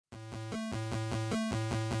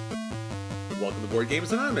Welcome to Board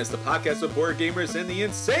Gamers Anonymous, the podcast of board gamers and the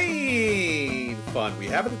insane fun we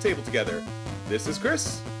have at the table together. This is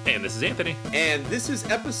Chris. And this is Anthony. And this is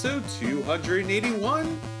episode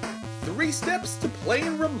 281, 3 Steps to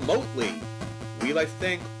Playing Remotely. We'd like to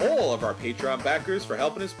thank all of our Patreon backers for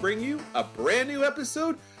helping us bring you a brand new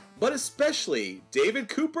episode, but especially David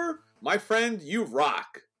Cooper, my friend, you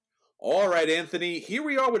rock. All right, Anthony, here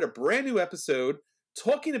we are with a brand new episode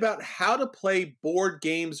talking about how to play board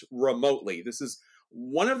games remotely. This is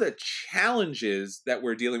one of the challenges that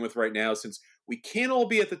we're dealing with right now, since we can't all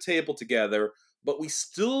be at the table together, but we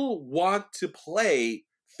still want to play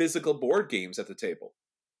physical board games at the table.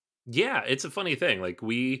 Yeah, it's a funny thing. Like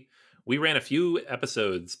we ran a few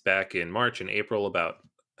episodes back in March and April about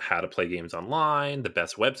how to play games online, the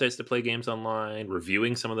best websites to play games online,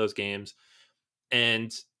 reviewing some of those games.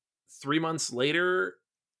 And 3 months later,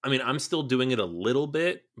 I mean, I'm still doing it a little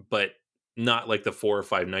bit, but not like the 4 or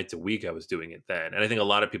 5 nights a week I was doing it then. And I think a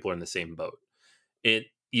lot of people are in the same boat.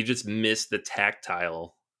 You just miss the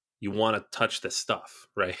tactile. You want to touch the stuff,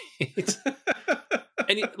 right?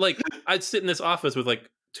 And I'd sit in this office with like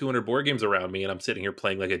 200 board games around me, and I'm sitting here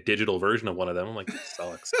playing like a digital version of one of them. I'm like, this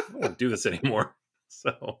sucks. I don't want to do this anymore.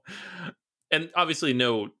 So, and obviously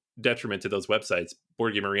no detriment to those websites.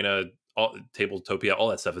 Board Game Arena, Tabletopia, all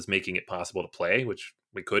that stuff is making it possible to play, which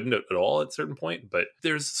we couldn't at all at a certain point. But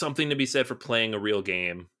there's something to be said for playing a real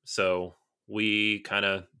game. So we kind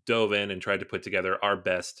of dove in and tried to put together our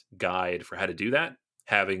best guide for how to do that,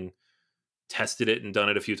 having tested it and done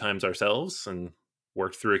it a few times ourselves and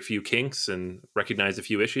worked through a few kinks and recognized a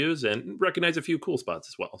few issues and recognized a few cool spots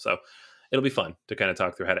as well. So it'll be fun to kind of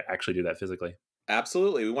talk through how to actually do that physically.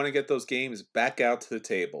 Absolutely. We want to get those games back out to the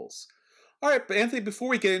tables. All right, but Anthony, before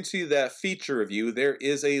we get into that feature review, there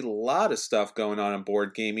is a lot of stuff going on in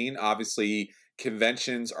board gaming. Obviously,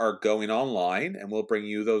 conventions are going online, and we'll bring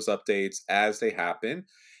you those updates as they happen.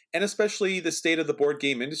 And especially the state of the board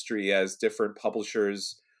game industry, as different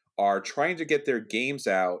publishers are trying to get their games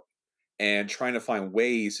out and trying to find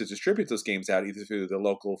ways to distribute those games out, either through the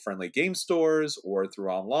local friendly game stores or through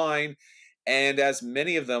online. And as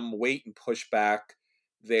many of them wait and push back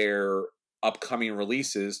their upcoming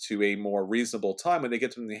releases to a more reasonable time when they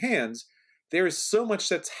get them in their hands, there is so much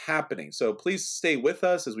that's happening. So please stay with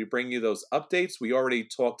us as we bring you those updates. We already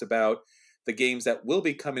talked about the games that will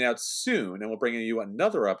be coming out soon, and we'll bring you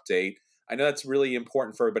another update. I know that's really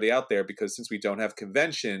important for everybody out there, because since we don't have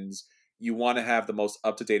conventions, you want to have the most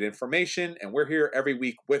up-to-date information, and we're here every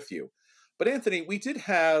week with you. But Anthony, we did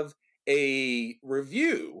have a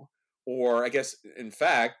review, or I guess, in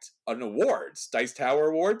fact, an awards, Dice Tower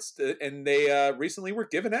Awards, and they recently were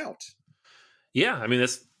given out. Yeah, I mean,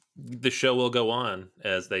 the show will go on,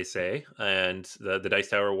 as they say, and the Dice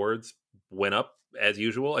Tower Awards went up as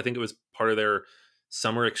usual. I think it was part of their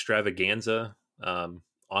summer extravaganza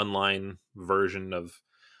online version of,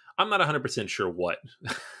 I'm not 100% sure what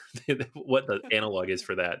the analog is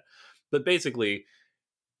for that, but basically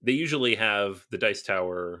they usually have the Dice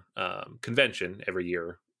Tower convention every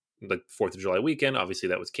year, like 4th of July weekend. Obviously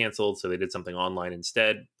that was canceled, so they did something online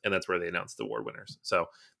instead, and that's where they announced the award winners. So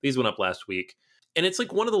these went up last week, and it's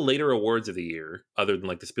like one of the later awards of the year, other than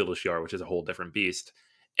like the Spiel des Jahres, which is a whole different beast.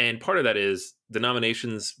 And part of that is the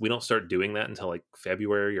nominations, we don't start doing that until like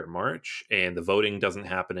February or March, and the voting doesn't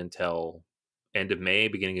happen until end of May,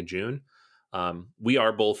 beginning of June. We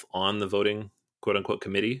are both on the voting quote unquote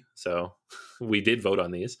committee, so we did vote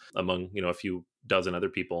on these among, a few dozen other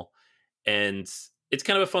people. And it's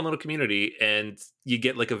kind of a fun little community, and you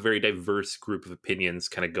get like a very diverse group of opinions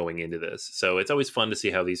kind of going into this. So it's always fun to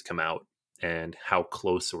see how these come out and how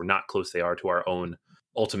close or not close they are to our own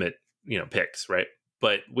ultimate, picks, right?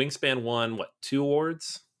 But Wingspan won, 2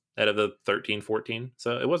 awards out of the 13, 14?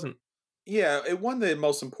 So it wasn't... Yeah, it won the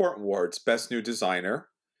most important awards, Best New Designer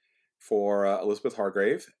for Elizabeth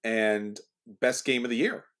Hargrave, and Best Game of the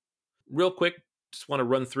Year. Real quick, just want to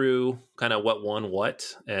run through kind of what won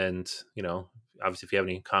what, and, obviously if you have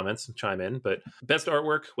any comments, chime in. But Best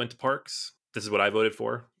Artwork went to Parks. This is what I voted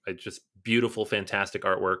for. Just beautiful, fantastic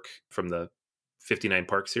artwork from the 59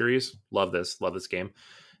 Park series. Love this game.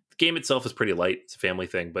 The game itself is pretty light. It's a family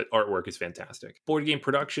thing, but artwork is fantastic. Board game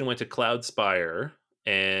production went to Cloudspire,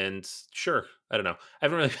 and sure, I don't know. I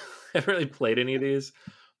haven't really played any of these.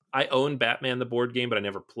 I own Batman the board game, but I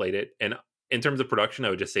never played it. And in terms of production, I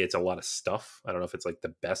would just say it's a lot of stuff. I don't know if it's like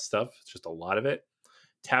the best stuff. It's just a lot of it.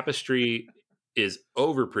 Tapestry is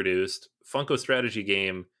overproduced. Funko strategy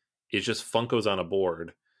game is just Funkos on a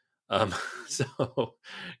board. So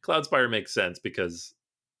Cloudspire makes sense, because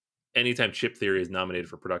anytime Chip Theory is nominated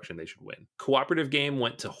for production, they should win. Cooperative game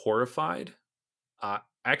went to Horrified.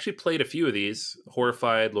 I actually played a few of these: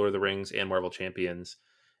 Horrified, Lord of the Rings, and Marvel Champions.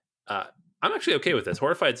 Uh, I'm actually okay with this.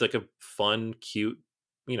 Horrified's like a fun, cute,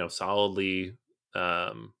 solidly.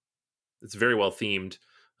 Um, it's very well themed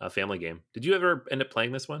family game. Did you ever end up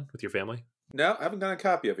playing this one with your family? No, I haven't done a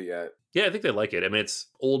copy of it yet. Yeah, I think they like it. I mean, it's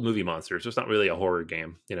old movie monsters, so it's not really a horror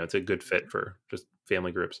game. It's a good fit for just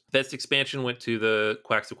family groups. Best expansion went to the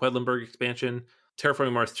Quacks of Quedlinburg expansion.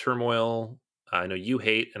 Terraforming Mars Turmoil, I know you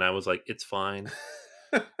hate, and I was like, it's fine.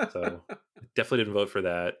 So definitely didn't vote for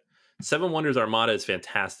that. Seven Wonders Armada is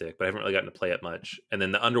fantastic, but I haven't really gotten to play it much. And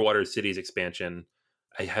then the Underwater Cities expansion,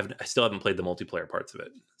 I still haven't played the multiplayer parts of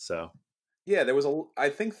it. So Yeah, I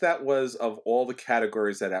think that was, of all the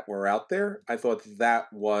categories that were out there, I thought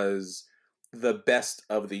that was the best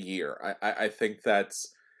of the year. I think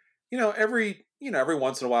that's, every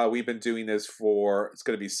once in a while, we've been doing this for, it's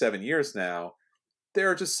going to be 7 years now. There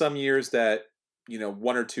are just some years that,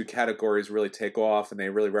 one or two categories really take off and they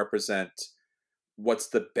really represent what's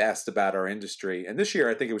the best about our industry. And this year,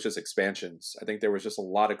 I think it was just expansions. I think there was just a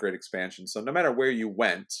lot of great expansions. So no matter where you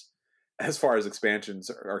went, as far as expansions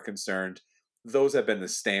are concerned, those have been the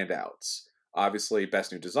standouts. Obviously,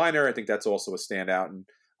 Best New Designer, I think that's also a standout. And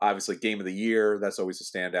obviously, Game of the Year, that's always a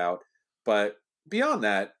standout. But beyond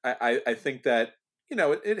that, I think that,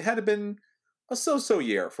 it had been a so-so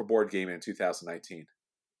year for board gaming in 2019.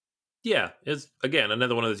 yeah, it's again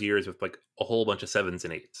another one of those years with like a whole bunch of sevens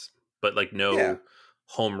and eights, but like Yeah, no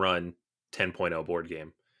home run 10.0 board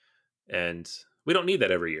game. And we don't need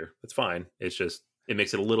that every year. That's fine. It's just it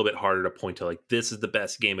makes it a little bit harder to point to like this is the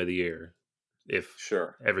best game of the year if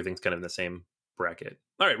sure. everything's kind of in the same bracket.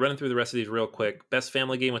 All right, running through the rest of these real quick. Best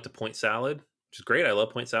family game went to Point Salad, which is great. I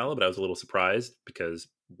love Point Salad, but I was a little surprised because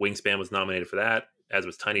Wingspan was nominated for that, as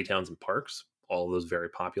was Tiny Towns and Parks. All of those very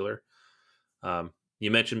popular. You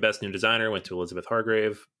mentioned Best New Designer went to Elizabeth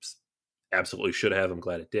Hargrave. Absolutely should have. I'm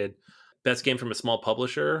glad it did. Best game from a small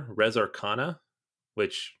publisher, Res Arcana,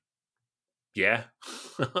 which, yeah,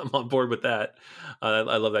 I'm on board with that.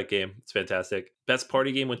 I love that game. It's fantastic. Best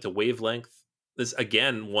party game went to Wavelength. This,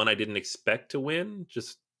 again, one I didn't expect to win.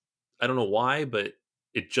 Just, I don't know why, but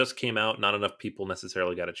it just came out. Not enough people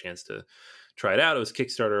necessarily got a chance to try it out. It was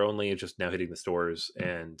Kickstarter only. It's just now hitting the stores.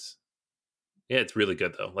 And yeah, it's really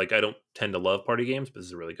good, though. Like, I don't tend to love party games, but this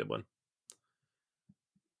is a really good one.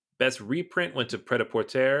 Best reprint went to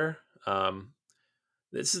Pret-a-Porter.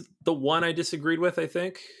 This is the one I disagreed with, I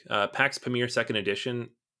think. PAX Premier 2nd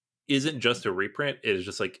Edition isn't just a reprint. It is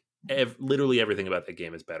just like literally everything about that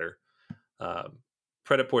game is better.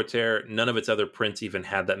 Pret-a-Porter, none of its other prints even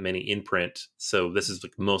had that many in print. So this is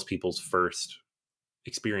like most people's first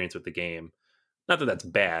experience with the game. Not that that's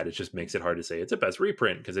bad. It just makes it hard to say it's a best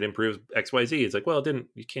reprint because it improves XYZ. It's like, well,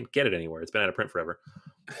 you can't get it anywhere. It's been out of print forever.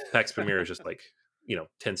 PAX Premier is just like,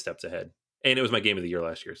 10 steps ahead. And it was my game of the year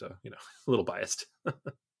last year. So, a little biased.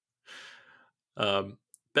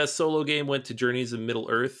 Best solo game went to Journeys of Middle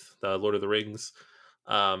Earth, Lord of the Rings.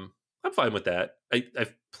 I'm fine with that.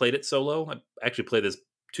 I've played it solo. I actually played this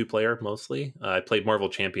 2-player mostly. I played Marvel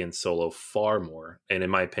Champions solo far more. And in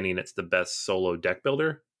my opinion, it's the best solo deck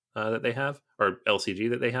builder that they have, or LCG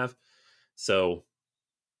that they have. So,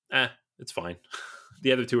 it's fine.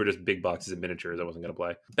 The other two are just big boxes and miniatures I wasn't going to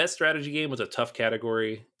play. Best strategy game was a tough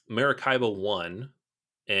category. Maracaibo won.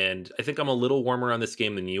 And I think I'm a little warmer on this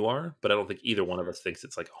game than you are, but I don't think either one of us thinks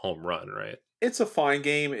it's like a home run, right? It's a fine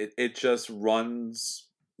game. It just runs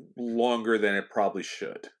longer than it probably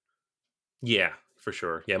should. Yeah, for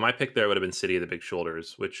sure. Yeah, my pick there would have been City of the Big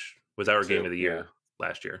Shoulders, which was our game of the year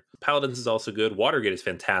last year. Paladins is also good. Watergate is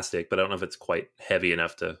fantastic, but I don't know if it's quite heavy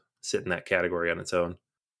enough to sit in that category on its own.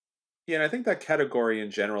 Yeah, and I think that category in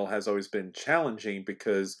general has always been challenging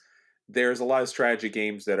because there's a lot of strategy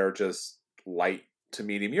games that are just light to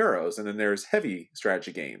medium euros, and then there's heavy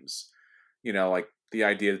strategy games. Like the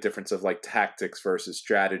idea, the difference of like tactics versus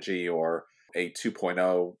strategy, or a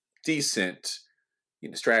 2.0 decent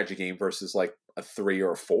strategy game versus like a 3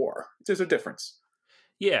 or a 4. There's a difference.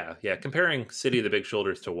 Yeah. Comparing City of the Big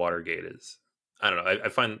Shoulders to Watergate is, I don't know. I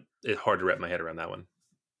find it hard to wrap my head around that one.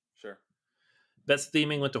 Sure. Best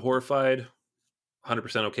theming went to Horrified.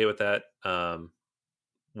 100% okay with that.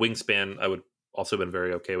 Wingspan, I would also been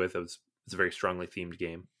very okay with. It's a very strongly themed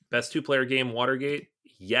game. Best 2-player game, Watergate.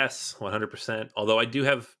 Yes, 100%. Although I do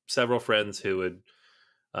have several friends who would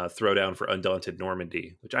throw down for Undaunted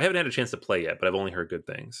Normandy, which I haven't had a chance to play yet, but I've only heard good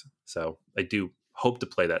things. So I do hope to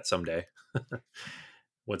play that someday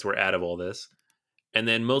once we're out of all this. And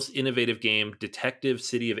then most innovative game, Detective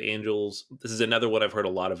City of Angels. This is another one I've heard a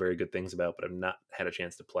lot of very good things about, but I've not had a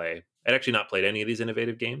chance to play. I'd actually not played any of these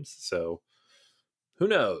innovative games, so who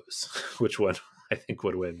knows which one I think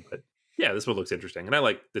would win. But Yeah, this one looks interesting, and I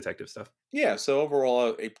like detective stuff. Yeah, so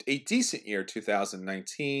overall, a decent year,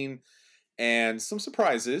 2019, and some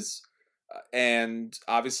surprises, and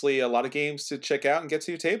obviously a lot of games to check out and get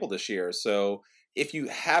to your table this year. So if you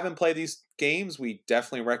haven't played these games, we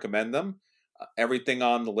definitely recommend them. Everything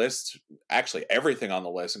on the list, actually everything on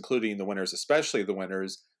the list, including the winners, especially the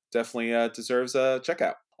winners, definitely deserves a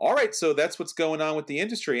checkout. All right, so that's what's going on with the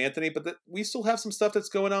industry, Anthony, but we still have some stuff that's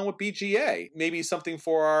going on with BGA. Maybe something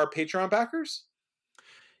for our Patreon backers?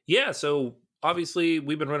 Yeah, so obviously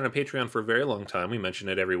we've been running a Patreon for a very long time. We mention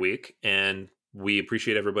it every week, and we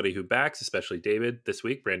appreciate everybody who backs, especially David this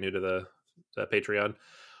week, brand new to the Patreon.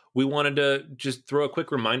 We wanted to just throw a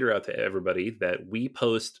quick reminder out to everybody that we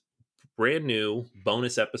post brand new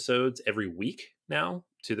bonus episodes every week now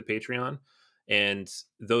to the Patreon. And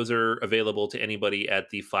those are available to anybody at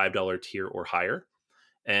the $5 tier or higher.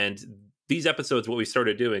 And these episodes, what we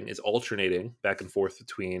started doing is alternating back and forth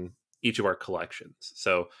between each of our collections.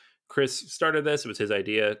 So Chris started this. It was his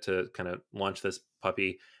idea to kind of launch this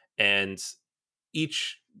puppy. And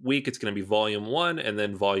each week it's going to be volume one and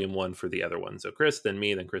then volume one for the other one. So Chris, then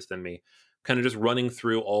me, then Chris, then me. Kind of just running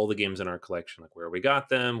through all the games in our collection, like where we got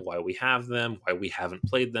them, why we have them, why we haven't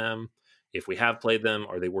played them. If we have played them,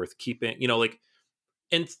 are they worth keeping? Like,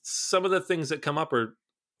 and some of the things that come up are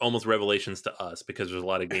almost revelations to us because there's a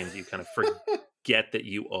lot of games you kind of forget that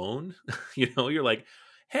you own. You're like,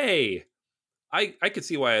 hey, I could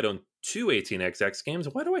see why I own two 18xx games.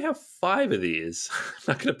 Why do I have 5 of these? I'm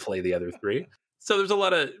not going to play the other 3. So there's a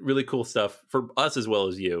lot of really cool stuff for us as well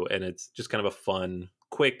as you. And it's just kind of a fun,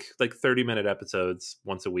 quick, like 30-minute episodes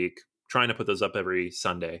once a week, trying to put those up every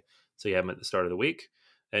Sunday. So you have them at the start of the week.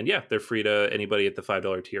 And yeah, they're free to anybody at the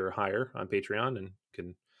 $5 tier or higher on Patreon, and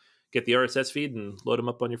can get the RSS feed and load them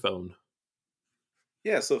up on your phone.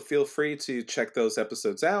 Yeah, so feel free to check those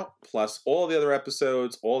episodes out, plus all the other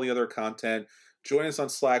episodes, all the other content. Join us on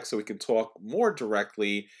Slack so we can talk more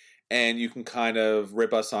directly, and you can kind of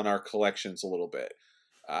rib us on our collections a little bit.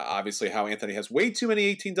 Obviously, how Anthony has way too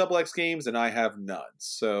many 18XX games, and I have none.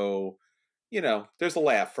 So, there's a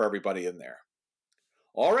laugh for everybody in there.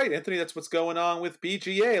 All right, Anthony, that's what's going on with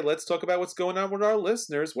BGA. Let's talk about what's going on with our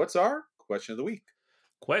listeners. What's our question of the week?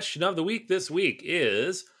 Question of the week this week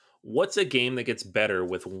is, what's a game that gets better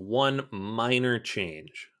with one minor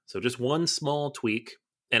change? So just one small tweak.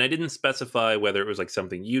 And I didn't specify whether it was like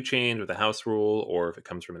something you change with a house rule or if it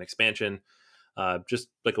comes from an expansion. Just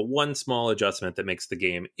like a one small adjustment that makes the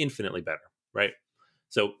game infinitely better, right?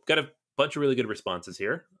 So got a bunch of really good responses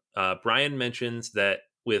here. Brian mentions that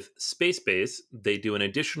with Space Base, they do an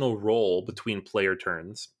additional roll between player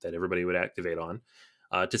turns that everybody would activate on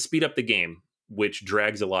to speed up the game, which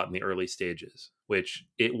drags a lot in the early stages, which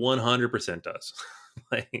it 100% does.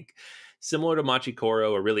 Like, similar to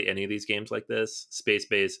Machikoro or really any of these games like this, Space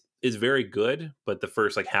Base is very good, but the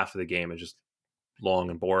first like half of the game is just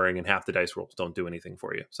long and boring, and half the dice rolls don't do anything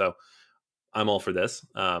for you. So I'm all for this.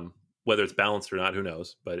 Whether it's balanced or not, who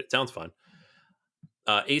knows, but it sounds fun.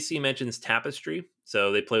 AC mentions Tapestry.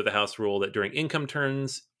 So they play with the house rule that during income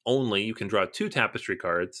turns only, you can draw 2 Tapestry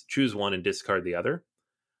cards, choose one and discard the other.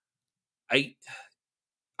 I'm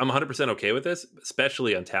 100% okay with this,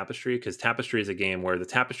 especially on Tapestry, because Tapestry is a game where the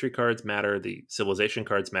Tapestry cards matter, the Civilization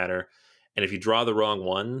cards matter, and if you draw the wrong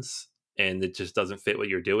ones and it just doesn't fit what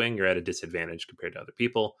you're doing, you're at a disadvantage compared to other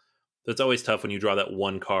people. So it's always tough when you draw that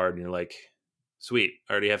one card and you're like, sweet,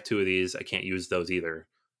 I already have 2 of these, I can't use those either.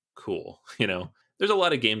 Cool. There's a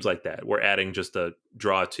lot of games like that where adding just a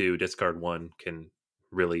draw 2, discard 1 can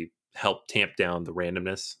really help tamp down the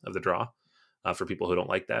randomness of the draw for people who don't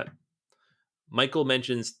like that. Michael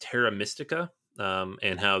mentions Terra Mystica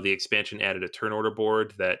and how the expansion added a turn order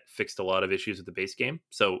board that fixed a lot of issues with the base game.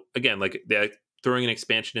 So again, like throwing an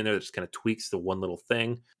expansion in there that just kind of tweaks the one little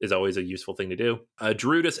thing is always a useful thing to do.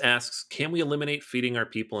 Gerudus asks, can we eliminate feeding our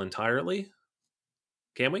people entirely?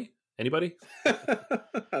 Can we? Anybody?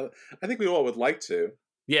 I think we all would like to.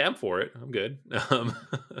 Yeah, I'm for it. I'm good. And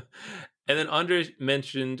then Andre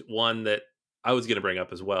mentioned one that I was going to bring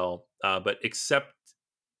up as well, but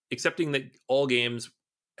accepting that all games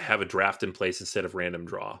have a draft in place instead of random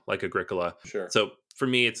draw, like Agricola. Sure. So for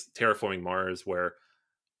me, it's Terraforming Mars, where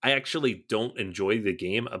I actually don't enjoy the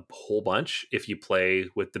game a whole bunch if you play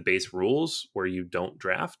with the base rules where you don't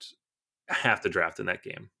draft. I have to draft in that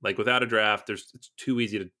game. Like, without a draft, it's too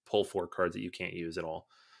easy to pull 4 cards that you can't use at all.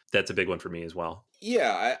 That's a big one for me as well.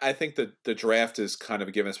 Yeah, I think that the draft is kind of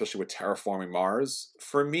a given, especially with Terraforming Mars.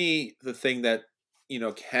 For me, the thing that,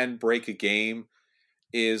 can break a game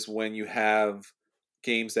is when you have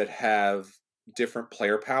games that have different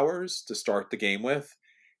player powers to start the game with.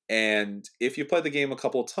 And if you play the game a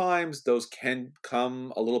couple of times, those can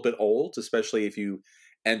come a little bit old, especially if you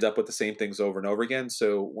end up with the same things over and over again.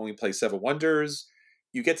 So when we play Seven Wonders,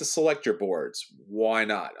 you get to select your boards. Why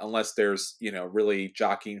not? Unless there's, really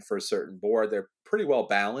jockeying for a certain board, they're pretty well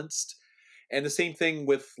balanced. And the same thing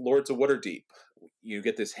with Lords of Waterdeep. You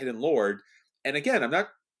get this hidden lord. And again, I'm not,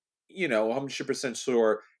 100%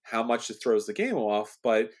 sure how much it throws the game off,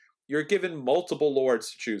 but you're given multiple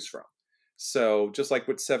lords to choose from. So just like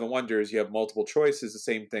with Seven Wonders, you have multiple choices. The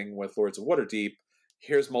same thing with Lords of Waterdeep.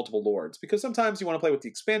 Here's multiple lords. Because sometimes you want to play with the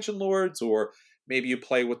expansion lords, or maybe you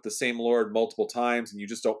play with the same lord multiple times and you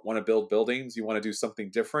just don't want to build buildings. You want to do something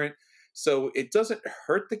different. So it doesn't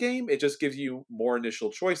hurt the game. It just gives you more initial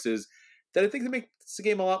choices that I think that makes the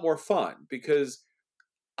game a lot more fun. Because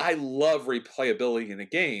I love replayability in a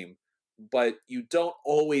game, but you don't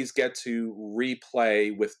always get to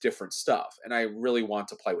replay with different stuff. And I really want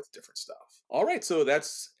to play with different stuff. All right, so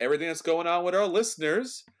that's everything that's going on with our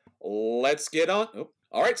listeners. Let's get on.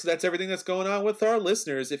 All right, so that's everything that's going on with our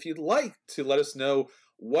listeners. If you'd like to let us know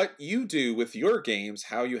what you do with your games,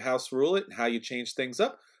 how you house rule it, and how you change things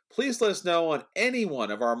up, please let us know on any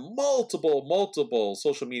one of our multiple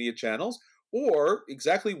social media channels, or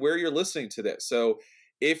exactly where you're listening to this. So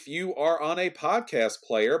if you are on a podcast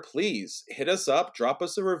player, please hit us up, drop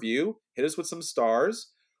us a review, hit us with some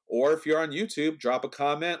stars. Or if you're on YouTube, drop a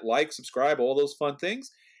comment, like, subscribe, all those fun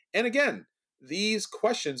things. And again, these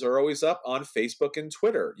questions are always up on Facebook and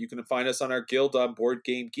Twitter. You can find us on our guild on Board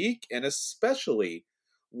Game Geek, and especially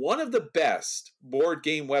one of the best board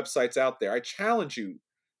game websites out there. I challenge you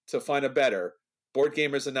to find a better,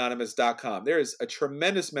 BoardGamersAnonymous.com. There is a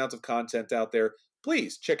tremendous amount of content out there.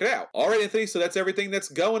 Please check it out. All right, Anthony, so that's everything that's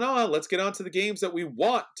going on. Let's get on to the games that we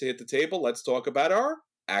want to hit the table. Let's talk about our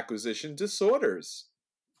acquisition disorders.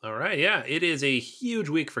 All right, yeah, it is a huge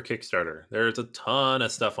week for Kickstarter. There's a ton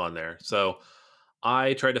of stuff on there. So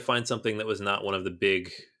I tried to find something that was not one of the big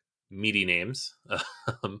meaty names.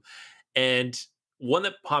 And one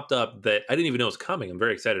that popped up that I didn't even know was coming, I'm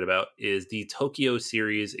very excited about, is the Tokyo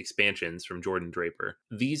series expansions from Jordan Draper.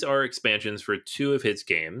 These are expansions for two of his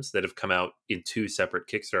games that have come out in two separate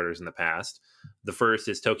Kickstarters in the past. The first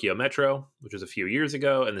is Tokyo Metro, which was a few years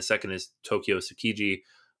ago, and the second is Tokyo Tsukiji,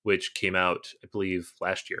 which came out, I believe,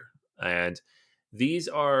 last year. And these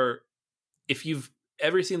are, if you've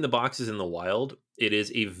ever seen the boxes in the wild, it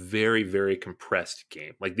is a very, very compressed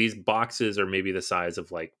game. Like, these boxes are maybe the size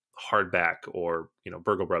of like Hardback or,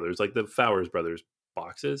 Burgle Brothers, like the Fowers Brothers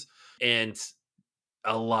boxes. And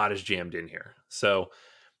a lot is jammed in here. So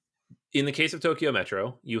in the case of Tokyo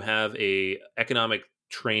Metro, you have a economic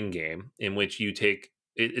train game in which you take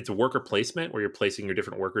it's a worker placement where you're placing your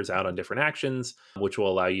different workers out on different actions, which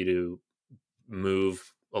will allow you to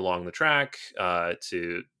move along the track,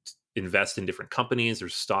 to invest in different companies.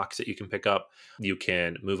 There's stocks that you can pick up. You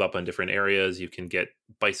can move up on different areas. You can get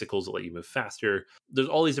bicycles that let you move faster. There's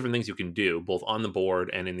all these different things you can do, both on the board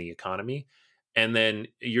and in the economy. And then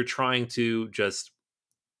you're trying to just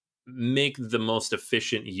make the most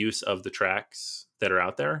efficient use of the tracks that are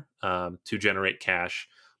out there, to generate cash,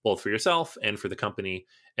 both for yourself and for the company,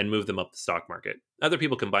 and move them up the stock market. Other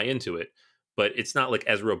people can buy into it, but it's not like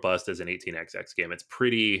as robust as an 18xx game. It's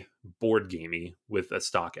pretty board gamey with a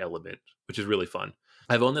stock element, which is really fun.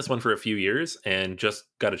 I've owned this one for a few years and just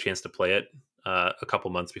got a chance to play it a couple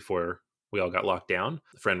months before we all got locked down.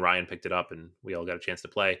 A friend Ryan picked it up and we all got a chance to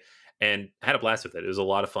play and had a blast with it. It was a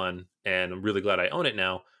lot of fun, and I'm really glad I own it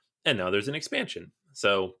now. And now there's an expansion.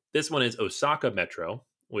 So this one is Osaka Metro,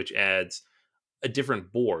 which adds a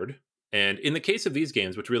different board. And in the case of these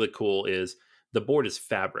games, what's really cool is the board is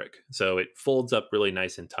fabric. So it folds up really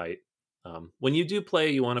nice and tight. When you do play,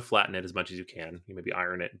 you want to flatten it as much as you can. You maybe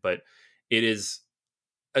iron it, but it is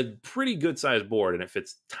a pretty good sized board and it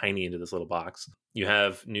fits tiny into this little box. You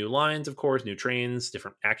have new lines, of course, new trains,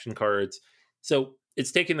 different action cards. So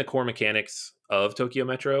it's taking the core mechanics of Tokyo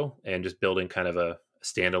Metro and just building kind of a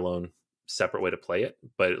standalone separate way to play it,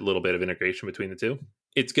 but a little bit of integration between the two.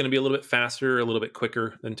 It's going to be a little bit faster, a little bit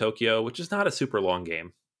quicker than Tokyo, which is not a super long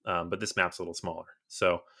game, but this map's a little smaller.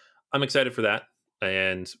 So I'm excited for that,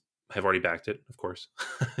 and have already backed it, of course,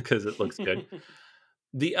 because it looks good.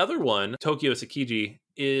 The other one, Tokyo Tsukiji,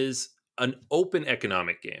 is an open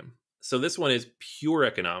economic game. So this one is pure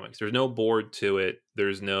economics. There's no board to it.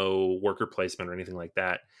 There's no worker placement or anything like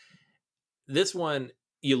that. This one,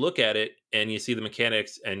 you look at it and you see the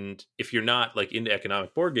mechanics, and if you're not like into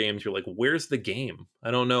economic board games, you're like, where's the game?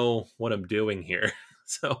 I don't know what I'm doing here.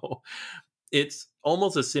 So it's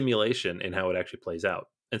almost a simulation in how it actually plays out.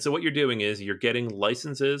 And so what you're doing is you're getting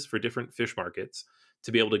licenses for different fish markets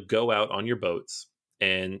to be able to go out on your boats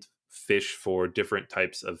and fish for different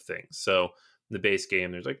types of things. So in the base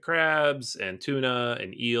game, there's like crabs and tuna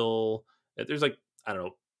and eel. There's like, I don't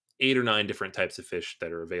know, 8 or 9 different types of fish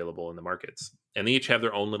that are available in the markets. And they each have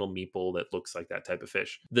their own little meeple that looks like that type of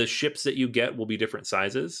fish. The ships that you get will be different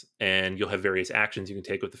sizes, and you'll have various actions you can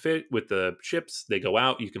take with the ships. They go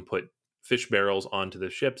out, you can put fish barrels onto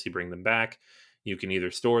the ships, you bring them back. You can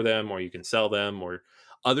either store them or you can sell them, or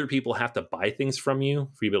other people have to buy things from you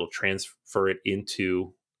for you to be able to transfer it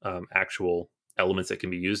into actual elements that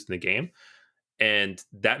can be used in the game. And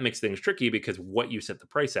that makes things tricky because what you set the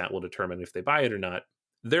price at will determine if they buy it or not.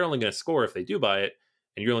 They're only going to score if they do buy it,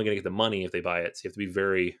 and you're only going to get the money if they buy it. So you have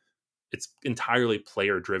to be it's entirely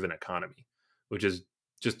player driven economy, which is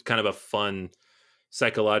just kind of a fun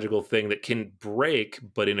psychological thing that can break,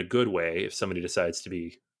 but in a good way if somebody decides to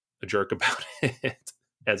be a jerk about it,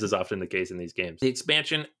 as is often the case in these games. The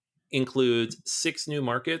expansion includes 6 new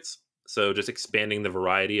markets, so just expanding the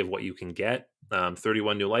variety of what you can get.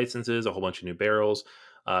 31 new licenses, a whole bunch of new barrels,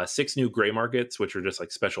 6 new gray markets, which are just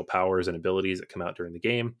like special powers and abilities that come out during the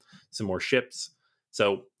game, some more ships.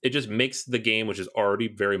 So it just makes the game, which is already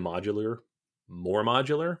very modular, more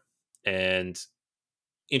modular, and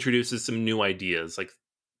introduces some new ideas. Like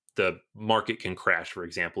the market can crash, for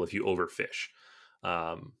example, if you overfish.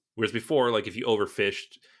 Whereas before, like if you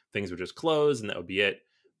overfished, things would just close and that would be it.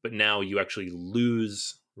 But now you actually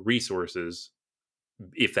lose resources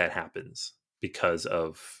if that happens because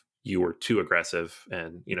of you were too aggressive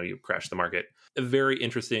and you crashed the market. A very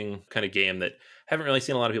interesting kind of game that haven't really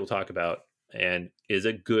seen a lot of people talk about, and is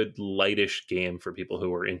a good lightish game for people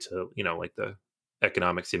who are into like the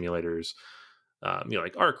economic simulators,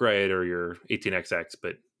 like Arkwright or your 18xx,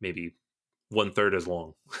 but maybe 1/3 as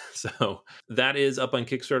long. So that is up on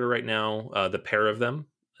Kickstarter right now, the pair of them,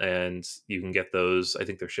 and you can get those. I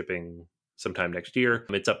think they're shipping sometime next year.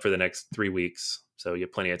 It's up for the next 3 weeks, so you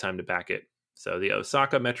have plenty of time to back it. So the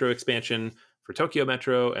Osaka Metro expansion for Tokyo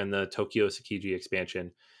Metro and the Tokyo Tsukiji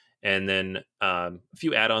expansion, and then a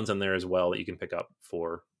few add-ons on there as well that you can pick up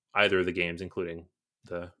for either of the games, including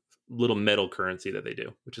the little metal currency that they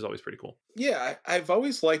do, which is always pretty cool. Yeah, I've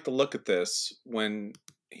always liked the look at this. When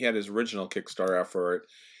he had his original Kickstarter out for it,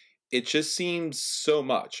 it just seemed so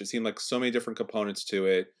much. It seemed like so many different components to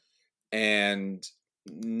it, and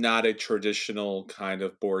not a traditional kind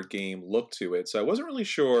of board game look to it. So I wasn't really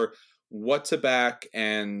sure what to back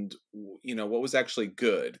and what was actually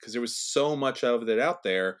good, because there was so much of it out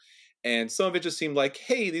there, and some of it just seemed like,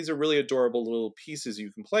 hey, these are really adorable little pieces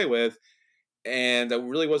you can play with, and I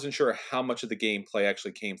really wasn't sure how much of the gameplay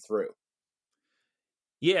actually came through.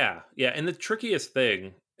 Yeah, and the trickiest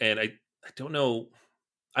thing, and I don't know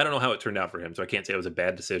how it turned out for him, so I can't say it was a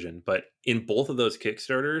bad decision, but in both of those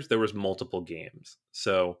Kickstarters, there was multiple games.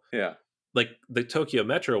 So Yeah. like the Tokyo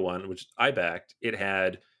Metro one, which I backed, it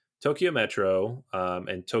had Tokyo Metro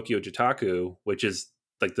and Tokyo Jitaku, which is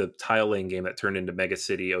like the tile laying game that turned into Mega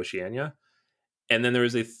City Oceania. And then there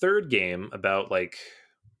was a third game about like,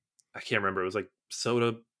 I can't remember, it was like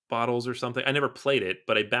soda bottles or something. I never played it,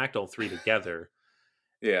 but I backed all 3 together.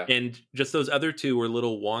 Yeah. And just those other 2 were a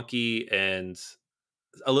little wonky and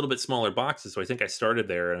a little bit smaller boxes. So I think I started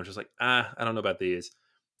there and I was just like, I don't know about these.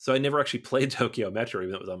 So I never actually played Tokyo Metro,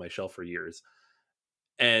 even though it was on my shelf for years.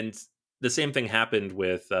 And the same thing happened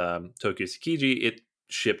with Tokyo Tsukiji. It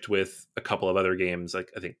shipped with a couple of other games,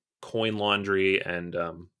 like I think Coin Laundry and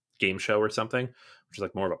Game Show or something, which is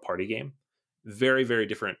like more of a party game. Very, very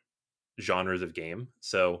different genres of game.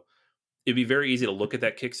 So it'd be very easy to look at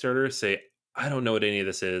that Kickstarter, say, I don't know what any of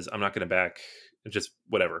this is. I'm not going to back, just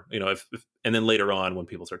whatever. If and then later on when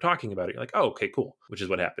people start talking about it, you're like, oh, okay, cool, which is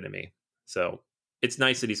what happened to me. So it's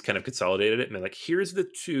nice that he's kind of consolidated it and they're like, here's the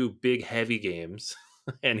 2 big heavy games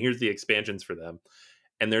and here's the expansions for them.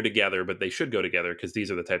 And they're together, but they should go together because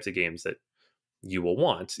these are the types of games that you will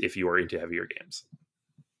want if you are into heavier games.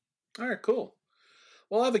 All right, cool.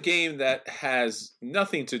 Well, I have a game that has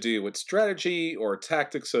nothing to do with strategy or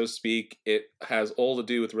tactics, so to speak. It has all to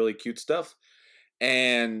do with really cute stuff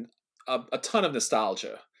and a ton of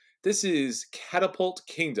nostalgia. This is Catapult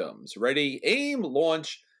Kingdoms. Ready, aim,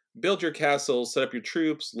 launch, build your castle, set up your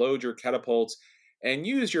troops, load your catapults, and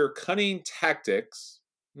use your cunning tactics,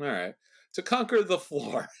 all right, to conquer the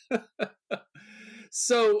floor.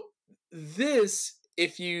 So this,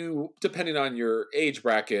 if you, depending on your age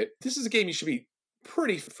bracket, this is a game you should be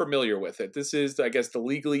pretty familiar with it. This is, I guess, the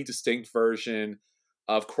legally distinct version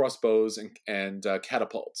of crossbows and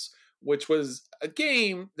catapults, which was a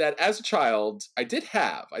game that as a child I did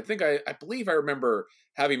have. I believe I remember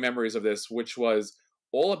having memories of this, which was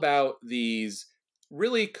all about these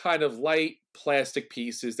really kind of light plastic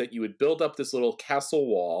pieces that you would build up this little castle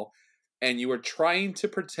wall. and you are trying to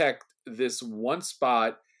protect this one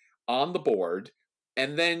spot on the board,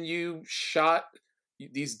 and then you shot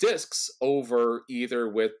these discs over either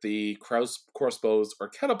with the crossbows or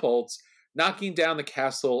catapults, knocking down the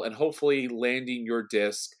castle and hopefully landing your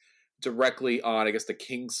disc directly on, I guess, the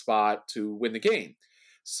king spot to win the game.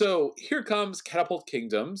 So here comes Catapult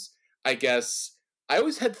Kingdoms. I guess I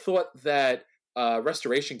always had thought that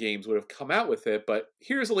Restoration Games would have come out with it, but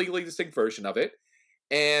here's a legally distinct version of it.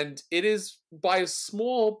 And it is by a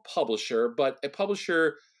small publisher, but a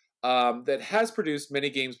publisher that has produced many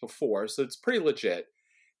games before, so it's pretty legit.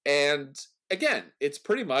 And again, it's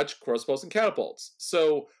pretty much crossbows and catapults.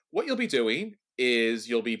 So what you'll be doing is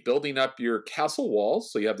you'll be building up your castle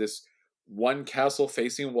walls. So you have this one castle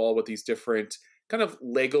facing wall with these different kind of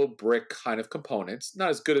Lego brick kind of components. Not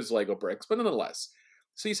as good as Lego bricks, but nonetheless.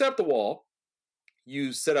 So you set up the wall,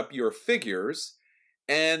 you set up your figures,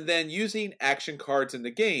 and then using action cards in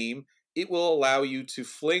the game, it will allow you to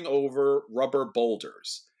fling over rubber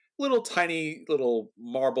boulders. Little tiny, little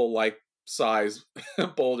marble-like size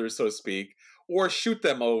boulders, so to speak, or shoot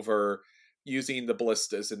them over using the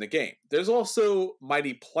ballistas in the game. There's also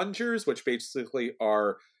mighty plungers, which basically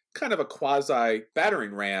are kind of a quasi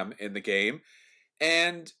battering ram in the game.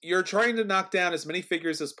 And you're trying to knock down as many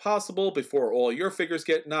figures as possible before all your figures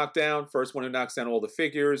get knocked down. First one who knocks down all the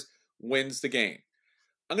figures wins the game.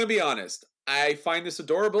 I'm going to be honest. I find this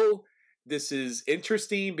adorable. This is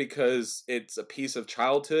interesting because it's a piece of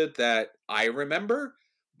childhood that I remember.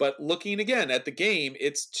 But looking again at the game,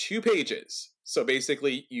 it's 2 pages. So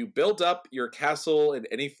basically, you build up your castle in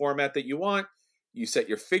any format that you want. You set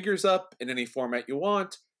your figures up in any format you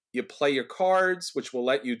want. You play your cards, which will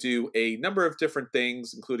let you do a number of different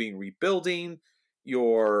things, including rebuilding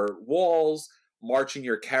your walls, marching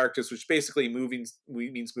your characters, which basically means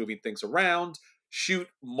moving things around, shoot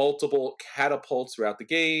multiple catapults throughout the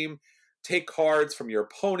game, take cards from your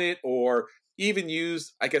opponent, or even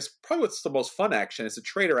use, I guess, probably what's the most fun action is a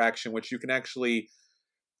trader action, which you can actually,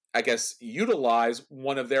 I guess, utilize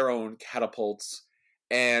one of their own catapults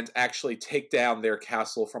and actually take down their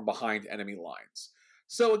castle from behind enemy lines.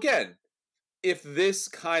 So again, if this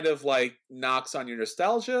kind of like knocks on your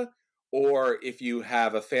nostalgia, or if you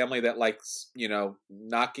have a family that likes,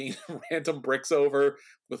 knocking random bricks over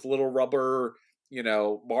with little rubber,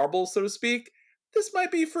 marbles, so to speak, this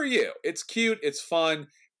might be for you. It's cute, it's fun,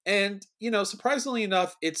 and, surprisingly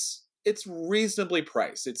enough, it's reasonably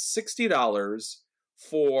priced. It's $60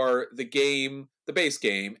 for the game, the base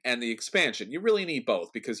game, and the expansion. You really need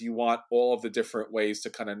both because you want all of the different ways to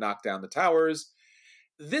kind of knock down the towers.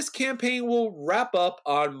 This campaign will wrap up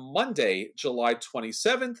on Monday, July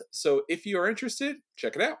 27th. So if you are interested,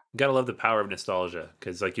 check it out. Gotta love the power of nostalgia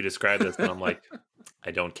because, like you described this, and I'm like,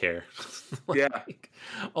 I don't care. Yeah.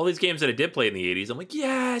 All these games that I did play in the 80s, I'm like,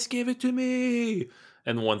 yes, give it to me.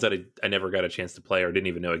 And the ones that I never got a chance to play or didn't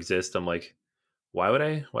even know exist, I'm like, why would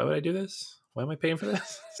I do this? Why am I paying for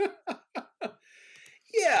this?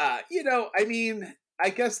 Yeah, I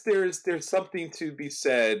guess there's something to be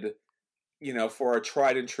said, for a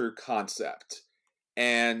tried and true concept.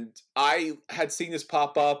 And I had seen this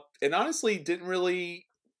pop up and honestly it didn't really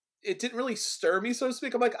stir me, so to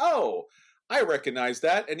speak. I'm like, oh, I recognize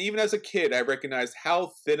that. And even as a kid, I recognized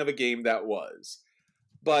how thin of a game that was.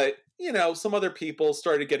 But, some other people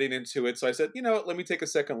started getting into it. So I said, let me take a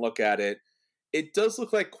second look at it. It does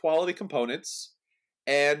look like quality components.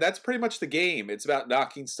 And that's pretty much the game. It's about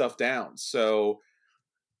knocking stuff down. So,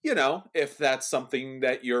 if that's something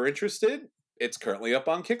that you're interested, it's currently up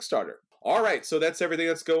on Kickstarter. All right, so that's everything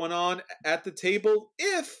that's going on at the table.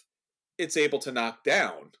 If it's able to knock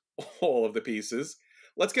down all of the pieces,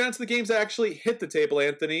 let's get into the games that actually hit the table,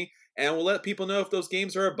 Anthony, and we'll let people know if those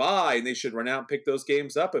games are a buy and they should run out and pick those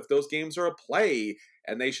games up, if those games are a play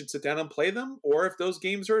and they should sit down and play them, or if those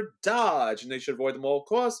games are a dodge and they should avoid them at all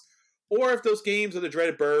costs, or if those games are the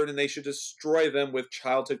dreaded bird and they should destroy them with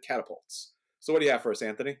childhood catapults. So what do you have for us,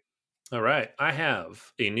 Anthony? All right. I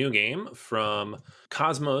have a new game from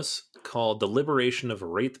Cosmos called The Liberation of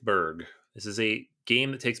Rietburg. This is a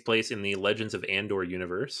game that takes place in the Legends of Andor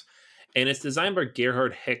universe. And it's designed by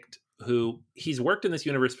Gerhard Hecht, who he's worked in this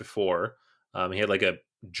universe before. He had like a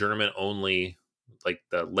German-only, like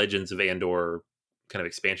the Legends of Andor kind of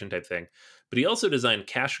expansion type thing. But he also designed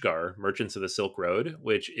Kashgar, Merchants of the Silk Road,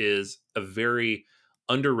 which is a very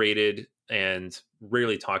underrated and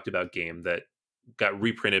rarely talked about game that got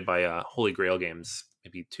reprinted by Holy Grail Games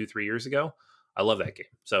maybe 2-3 years ago. I love that game.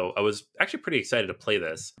 So I was actually pretty excited to play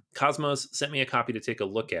this. Cosmos sent me a copy to take a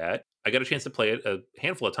look at. I got a chance to play it a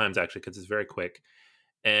handful of times, actually, because it's very quick.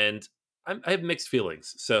 And I have mixed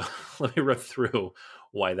feelings. So let me run through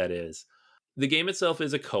why that is. The game itself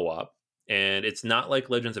is a co-op. and it's not like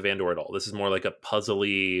Legends of Andor at all. This is more like a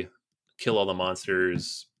puzzly, kill all the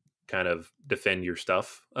monsters, kind of defend your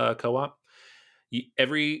stuff co-op.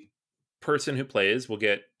 Every person who plays will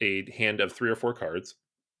get a hand of 3 or 4 cards.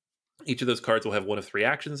 Each of those cards will have one of 3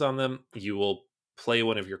 actions on them. You will play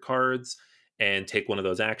one of your cards and take one of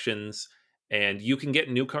those actions. And you can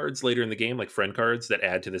get new cards later in the game, like friend cards that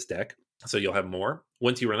add to this deck. So you'll have more.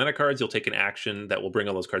 Once you run out of cards, you'll take an action that will bring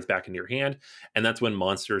all those cards back into your hand. And that's when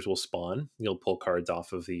monsters will spawn. You'll pull cards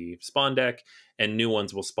off of the spawn deck, and new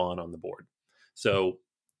ones will spawn on the board. So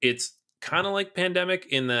it's kind of like Pandemic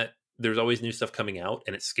in that there's always new stuff coming out,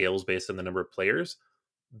 and it scales based on the number of players.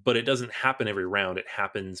 But it doesn't happen every round. It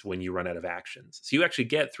happens when you run out of actions. So you actually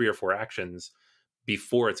get 3 or 4 actions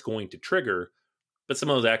before it's going to trigger, but some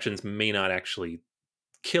of those actions may not actually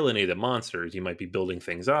kill any of the monsters. You might be building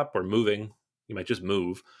things up or moving. You might just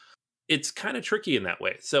move. It's kind of tricky in that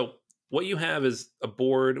way. So what you have is a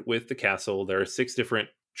board with the castle. There are 6 different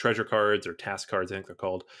treasure cards or task cards, I think they're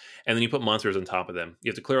called. And then you put monsters on top of them. You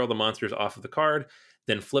have to clear all the monsters off of the card,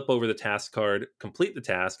 then flip over the task card, complete the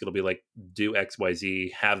task. It'll be like, do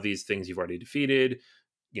XYZ, have these things you've already defeated,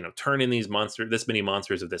 turn in these this many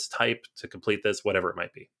monsters of this type to complete this, whatever it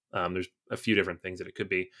might be. There's a few different things that it could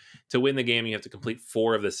be. To win the game, you have to complete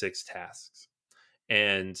 4 of the 6 tasks.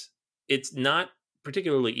 And it's not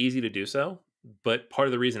particularly easy to do so, but part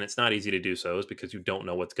of the reason it's not easy to do so is because you don't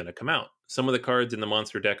know what's going to come out. Some of the cards in the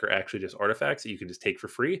monster deck are actually just artifacts that you can just take for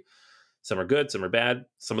free. Some are good, some are bad.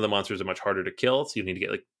 Some of the monsters are much harder to kill, so you need to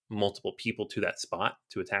get like multiple people to that spot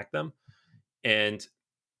to attack them. And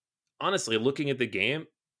honestly, looking at the game,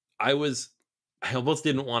 I almost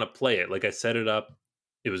didn't want to play it. Like, I set it up,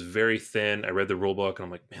 it was very thin. I read the rule book and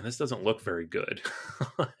I'm like, man, this doesn't look very good.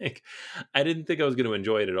 Like, I didn't think I was going to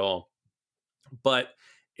enjoy it at all. But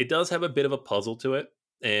it does have a bit of a puzzle to it.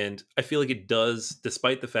 And I feel like it does,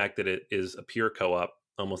 despite the fact that it is a pure co-op,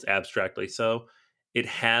 almost abstractly so, it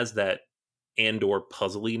has that Andor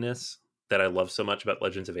puzzliness that I love so much about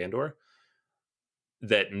Legends of Andor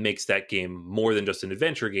that makes that game more than just an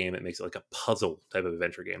adventure game. It makes it like a puzzle type of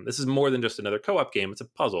adventure game. This is more than just another co-op game. It's a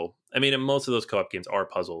puzzle. I mean, and most of those co-op games are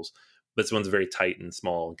puzzles, but this one's very tight and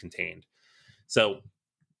small and contained. So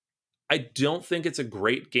I don't think it's a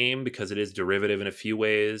great game because it is derivative in a few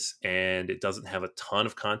ways and it doesn't have a ton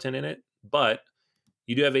of content in it, but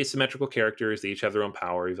you do have asymmetrical characters. They each have their own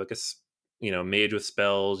power. You have like a mage with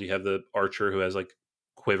spells. You have the archer who has like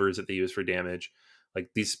quivers that they use for damage, like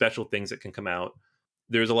these special things that can come out.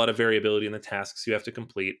 There's a lot of variability in the tasks you have to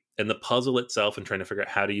complete, and the puzzle itself and trying to figure out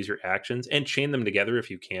how to use your actions and chain them together if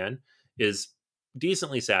you can is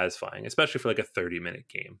decently satisfying, especially for like a 30-minute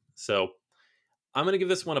game. So I'm going to give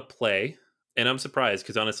this one a play, and I'm surprised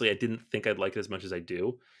because honestly, I didn't think I'd like it as much as I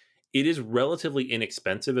do. It is relatively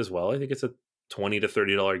inexpensive as well. I think it's a $20 to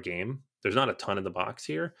 $30 game. There's not a ton in the box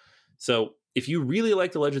here. So if you really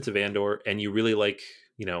like the Legends of Andor and you really like,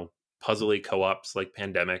 puzzly co-ops like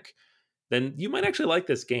Pandemic, then you might actually like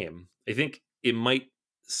this game. I think it might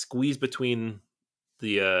squeeze between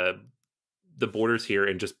the borders here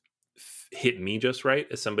and just hit me just right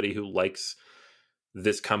as somebody who likes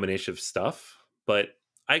this combination of stuff. But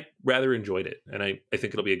I rather enjoyed it, and I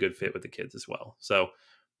think it'll be a good fit with the kids as well. So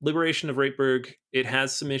Liberation of Rietburg, it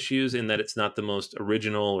has some issues in that it's not the most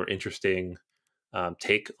original or interesting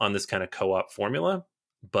take on this kind of co-op formula,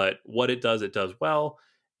 but what it does well,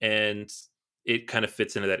 and it kind of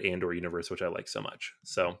fits into that Andor universe, which I like so much.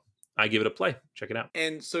 So I give it a play. Check it out.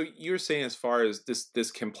 And so you're saying as far as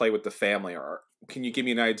this can play with the family, or can you give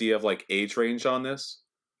me an idea of like age range on this?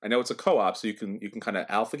 I know it's a co-op, so you can kind of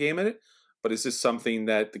alpha game in it, but is this something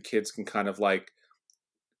that the kids can kind of like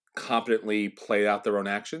competently play out their own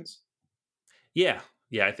actions? Yeah,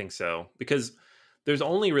 I think so. Because there's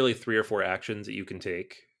only really 3 or 4 actions that you can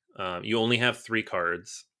take. You only have 3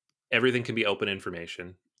 cards. Everything can be open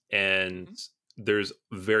information. And there's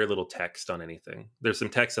very little text on anything. There's some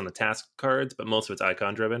text on the task cards, but most of it's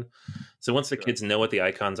icon driven. So once the kids know what the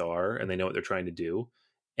icons are and they know what they're trying to do,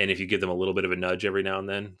 and if you give them a little bit of a nudge every now and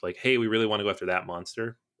then, like, hey, we really want to go after that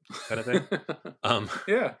monster kind of thing.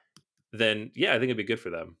 Yeah. Then I think it'd be good for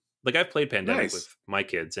them. Like, I've played Pandemic Nice. with my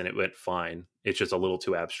kids and it went fine. It's just a little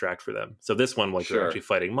too abstract for them. So this one, like, they're actually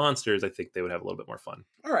fighting monsters, I think they would have a little bit more fun.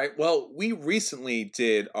 All right. Well, we recently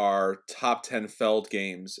did our top 10 Feld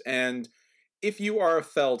games. And if you are a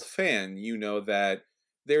Feld fan, you know that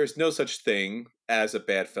there is no such thing as a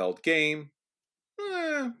bad Feld game.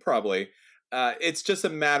 Probably. It's just a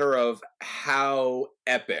matter of how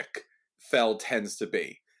epic Feld tends to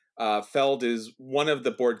be. Feld is one of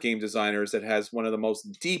the board game designers that has one of the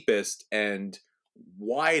most deepest and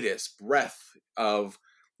widest breadth of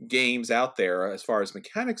games out there as far as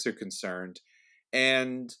mechanics are concerned.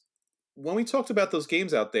 And when we talked about those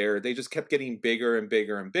games out there, they just kept getting bigger and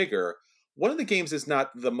bigger and bigger. One of the games is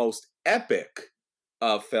not the most epic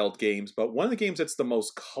of Feld games, but one of the games that's the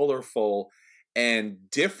most colorful and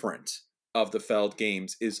different of the Feld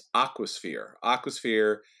games is Aquasphere.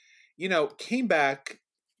 Aquasphere,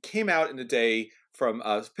 came out in the day from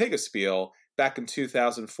Pegaspiel back in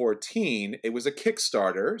 2014. It was a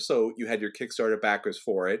Kickstarter, so you had your Kickstarter backers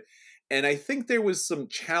for it. And I think there was some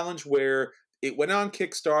challenge where it went on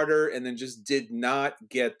Kickstarter and then just did not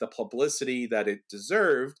get the publicity that it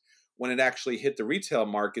deserved when it actually hit the retail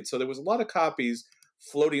market. So there was a lot of copies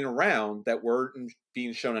floating around that weren't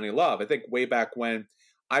being shown any love. I think way back when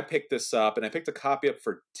I picked this up, and I picked a copy up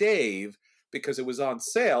for Dave because it was on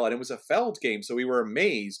sale and it was a Feld game. So we were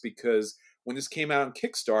amazed because when this came out on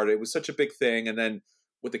Kickstarter, it was such a big thing. And then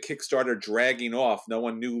with the Kickstarter dragging off, no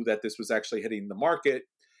one knew that this was actually hitting the market.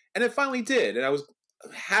 And it finally did. And I was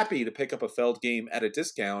happy to pick up a Feld game at a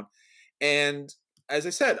discount. And as I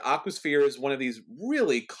said, Aquasphere is one of these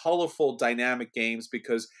really colorful, dynamic games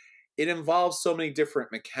because it involves so many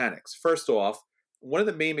different mechanics. First off, one of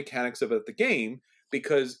the main mechanics of the game,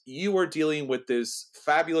 because you are dealing with this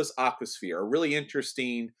fabulous aquasphere, really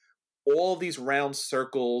interesting, all these round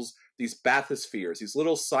circles, these bathyspheres, these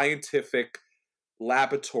little scientific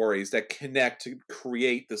laboratories that connect to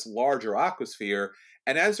create this larger aquasphere.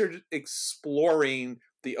 And as they're exploring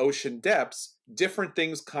the ocean depths, different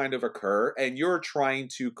things kind of occur, and you're trying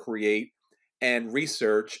to create and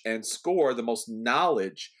research and score the most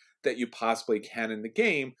knowledge that you possibly can in the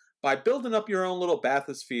game by building up your own little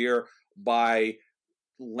bathysphere, by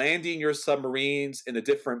landing your submarines in the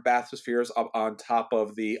different bathyspheres up on top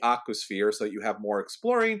of the aquasphere so that you have more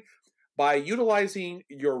exploring, by utilizing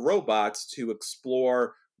your robots to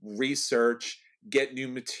explore, research, get new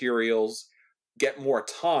materials, get more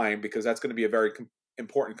time, because that's going to be a very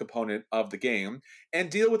important component of the game,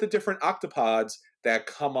 and deal with the different octopods that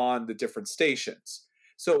come on the different stations.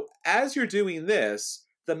 So as you're doing this,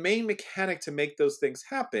 the main mechanic to make those things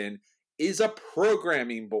happen is a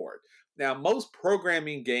programming board. Now, most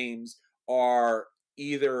programming games are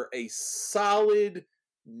either a solid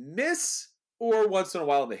miss or once in a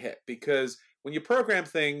while they hit, because when you program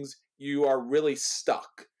things, you are really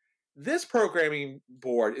stuck. This programming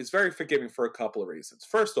board is very forgiving for a couple of reasons.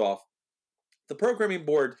 First off, the programming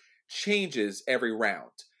board changes every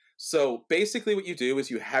round. So basically what you do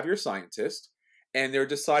is you have your scientist, and they're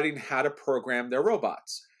deciding how to program their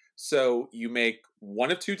robots. So you make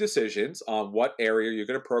one of two decisions on what area you're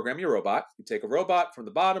going to program your robot. You take a robot from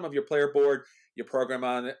the bottom of your player board, you program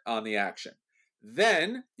on the action.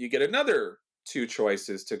 Then you get another two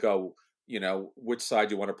choices to go, which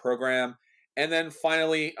side you want to program. And then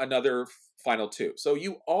finally, another final two. So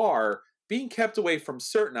you are being kept away from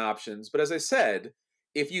certain options. But as I said,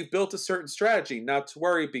 if you've built a certain strategy, not to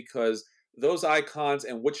worry, because those icons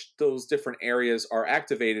and which those different areas are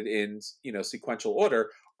activated in, sequential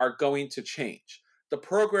order are going to change. The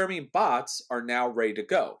programming bots are now ready to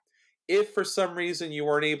go. If for some reason you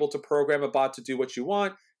weren't able to program a bot to do what you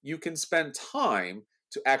want, you can spend time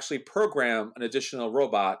to actually program an additional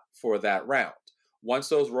robot for that round. Once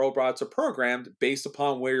those robots are programmed, based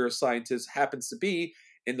upon where your scientist happens to be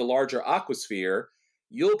in the larger aquasphere,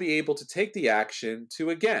 you'll be able to take the action to,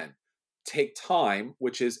 again, take time,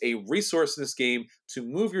 which is a resource in this game, to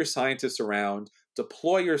move your scientists around,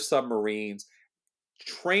 deploy your submarines,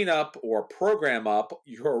 train up or program up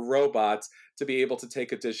your robots to be able to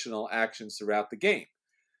take additional actions throughout the game.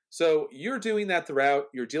 So you're doing that throughout.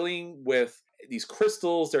 You're dealing with these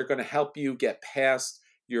crystals. They're going to help you get past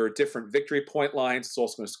your different victory point lines. It's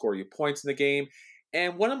also going to score you points in the game.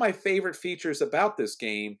 And one of my favorite features about this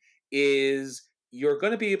game is you're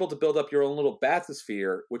going to be able to build up your own little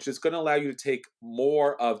bathysphere, which is going to allow you to take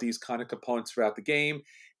more of these kind of components throughout the game.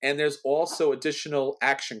 And there's also additional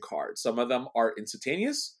action cards. Some of them are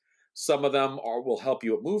instantaneous. Some of them will help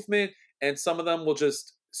you with movement. And some of them will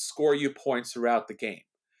just score you points throughout the game.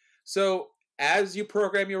 So as you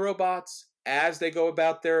program your robots, as they go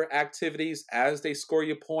about their activities, as they score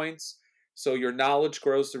you points, so your knowledge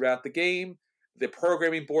grows throughout the game, the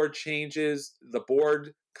programming board changes, the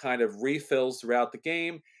board kind of refills throughout the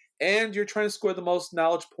game, and you're trying to score the most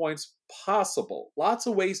knowledge points possible. Lots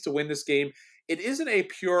of ways to win this game. It isn't a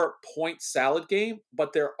pure point salad game,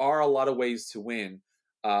 but there are a lot of ways to win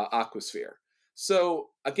Aquasphere. So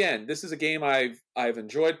again, this is a game I've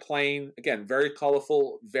enjoyed playing. Again, very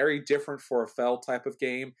colorful, very different for a Feld type of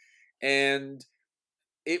game. And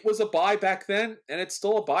it was a buy back then, and it's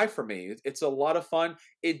still a buy for me. It's a lot of fun.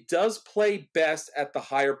 It does play best at the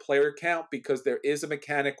higher player count because there is a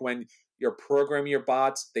mechanic when you're programming your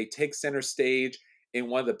bots, they take center stage in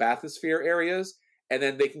one of the bathysphere areas, and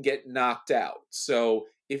then they can get knocked out. So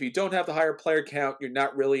if you don't have the higher player count, you're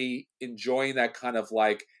not really enjoying that kind of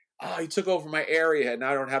like, oh, you took over my area, and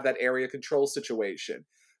now I don't have that area control situation.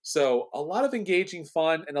 So a lot of engaging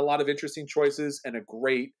fun and a lot of interesting choices and a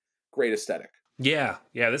great, great aesthetic. Yeah,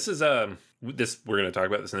 this is this we're going to talk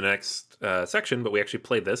about this in the next section, but we actually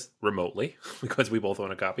played this remotely because we both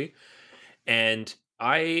own a copy, and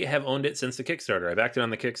I have owned it since the Kickstarter. I backed it on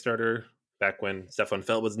the Kickstarter back when Stefan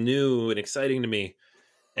Feld was new and exciting to me,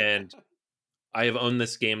 and I have owned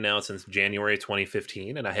this game now since January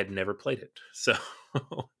 2015, and I had never played it. So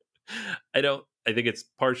I think it's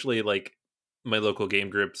partially like my local game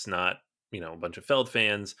group's not, a bunch of Feld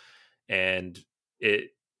fans, and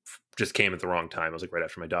it just came at the wrong time. I was like right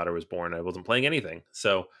after my daughter was born. I wasn't playing anything.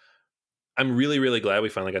 So I'm really, really glad we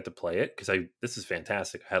finally got to play it because this is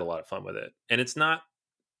fantastic. I had a lot of fun with it. And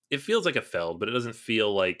it feels like a Feld, but it doesn't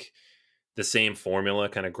feel like the same formula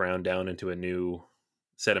kind of ground down into a new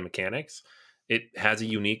set of mechanics. It has a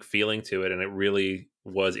unique feeling to it, and it really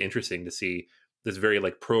was interesting to see this very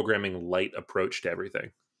like programming light approach to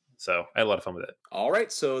everything. So I had a lot of fun with it. All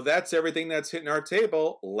right, so that's everything that's hitting our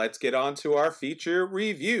table. Let's get on to our feature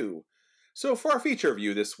review. So for our feature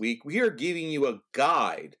review this week, we are giving you a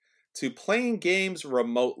guide to playing games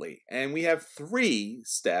remotely. And we have 3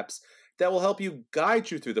 steps that will help you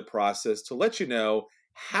guide you through the process to let you know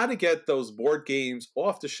how to get those board games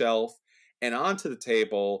off the shelf and onto the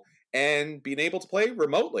table and being able to play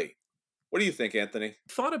remotely. What do you think, Anthony?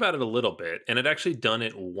 Thought about it a little bit, and I'd actually done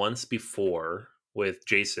it once before with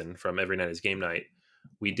Jason from Every Night is Game Night.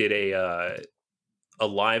 We did a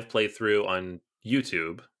live playthrough on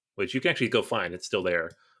YouTube, which you can actually go find. It's still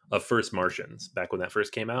there, of First Martians, back when that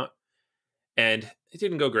first came out. And it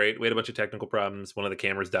didn't go great. We had a bunch of technical problems. One of the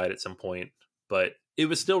cameras died at some point, but it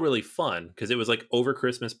was still really fun because it was like over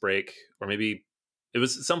Christmas break, or maybe it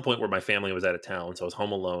was at some point where my family was out of town, so I was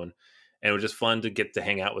home alone. And it was just fun to get to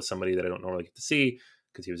hang out with somebody that I don't normally get to see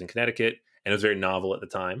because he was in Connecticut. And it was very novel at the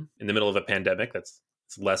time. In the middle of a pandemic, it's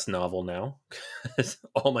less novel now because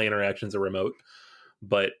all my interactions are remote.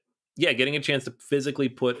 But yeah, getting a chance to physically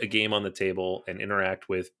put a game on the table and interact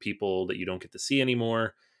with people that you don't get to see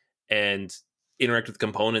anymore and interact with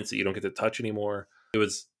components that you don't get to touch anymore.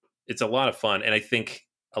 It's a lot of fun. And I think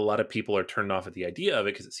a lot of people are turned off at the idea of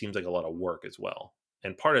it because it seems like a lot of work as well.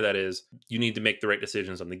 And part of that is you need to make the right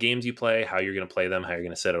decisions on the games you play, how you're going to play them, how you're going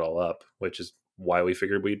to set it all up, which is why we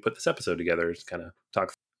figured we'd put this episode together to kind of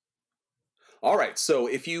talk. All right, so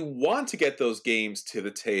if you want to get those games to the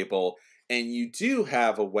table and you do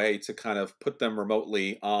have a way to kind of put them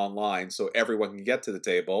remotely online so everyone can get to the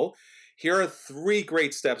table, here are 3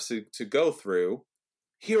 great steps to go through.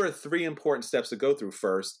 Here are 3 important steps to go through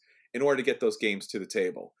first in order to get those games to the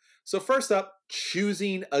table. So first up,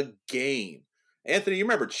 choosing a game. Anthony, you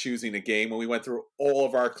remember choosing a game when we went through all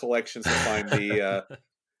of our collections to find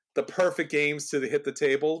the perfect games to hit the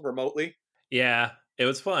table remotely? Yeah, it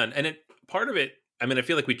was fun. And part of it, I mean, I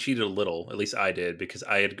feel like we cheated a little, at least I did, because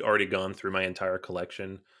I had already gone through my entire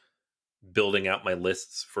collection building out my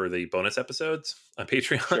lists for the bonus episodes on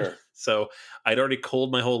Patreon. Sure. So I'd already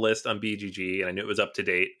culled my whole list on BGG, and I knew it was up to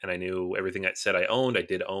date, and I knew everything I said I owned, I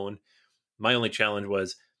did own. My only challenge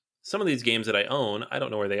was some of these games that I own, I don't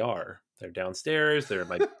know where they are. They're downstairs, they're in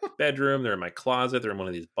my bedroom, they're in my closet, they're in one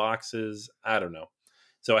of these boxes. I don't know.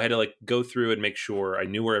 So I had to like go through and make sure I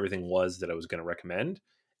knew where everything was that I was going to recommend,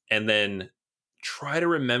 and then try to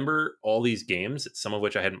remember all these games, some of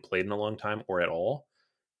which I hadn't played in a long time or at all,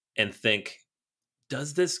 and think,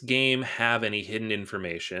 does this game have any hidden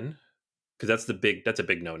information? Because that's a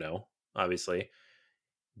big no-no, obviously.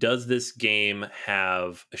 Does this game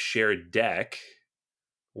have a shared deck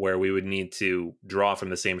where we would need to draw from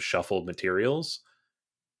the same shuffled materials,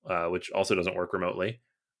 which also doesn't work remotely?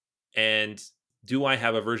 And do I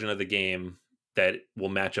have a version of the game that will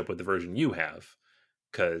match up with the version you have?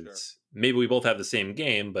 Because maybe we both have the same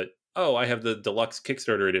game, but I have the deluxe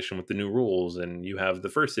Kickstarter edition with the new rules, and you have the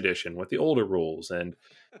first edition with the older rules, and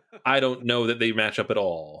I don't know that they match up at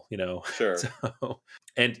all, Sure.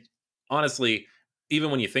 And honestly, even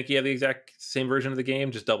when you think you have the exact same version of the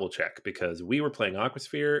game, just double check, because we were playing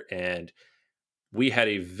Aquasphere and we had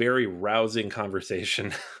a very rousing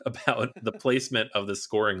conversation about the placement of the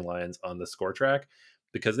scoring lines on the score track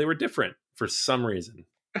because they were different for some reason.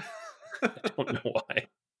 I don't know why.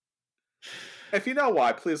 If you know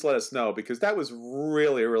why, please let us know, because that was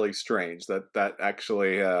really, really strange that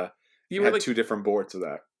actually you had like 2 different boards of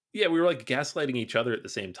that. Yeah, we were like gaslighting each other at the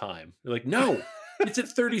same time. We're like, no, it's at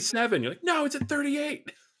 37. You're like, no, it's at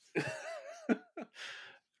 38. I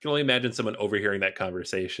can only imagine someone overhearing that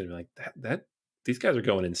conversation. Like that these guys are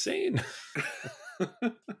going insane.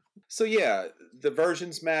 So yeah, the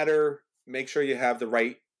versions matter. Make sure you have the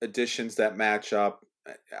right additions that match up.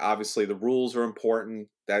 Obviously, the rules are important.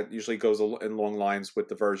 That usually goes in long lines with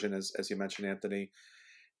the version, as you mentioned, Anthony.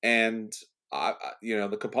 And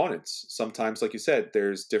the components. Sometimes, like you said,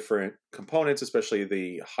 there's different components, especially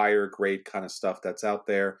the higher grade kind of stuff that's out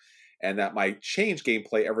there, and that might change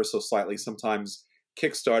gameplay ever so slightly. Sometimes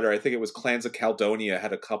Kickstarter, I think it was Clans of Caledonia,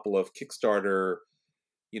 had a couple of Kickstarter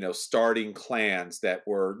starting clans that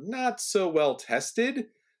were not so well tested.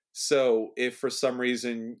 So if for some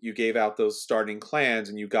reason you gave out those starting clans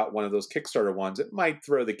and you got one of those Kickstarter ones, it might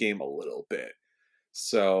throw the game a little bit.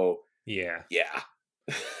 So Yeah. yeah.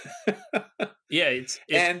 Yeah, it's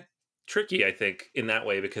And tricky, I think, in that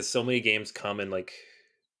way, because so many games come in, like,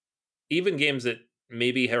 even games that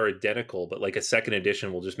maybe are identical, but like a second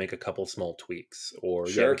edition will just make a couple small tweaks. Or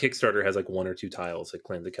yeah, the sure. Kickstarter has like one or two tiles, like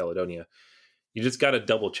Clans of Caledonia. You just got to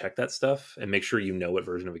double check that stuff and make sure you know what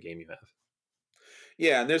version of a game you have.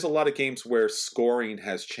 Yeah, and there's a lot of games where scoring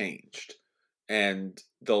has changed. And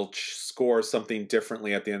they'll score something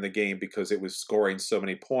differently at the end of the game because it was scoring so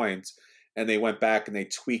many points. And they went back and they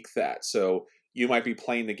tweaked that. So you might be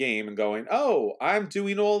playing the game and going, oh, I'm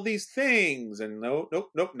doing all these things. And no,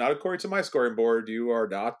 nope, not according to my scoring board. You are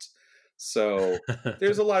not. So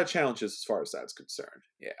there's a lot of challenges as far as that's concerned.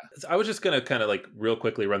 Yeah. So I was just gonna kind of like real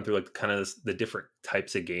quickly run through like kind of the different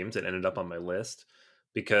types of games that ended up on my list,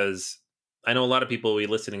 because I know a lot of people will be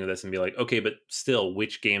listening to this and be like, okay, but still,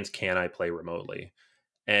 which games can I play remotely?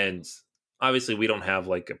 And obviously, we don't have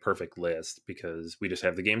like a perfect list because we just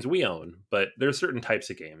have the games we own. But there are certain types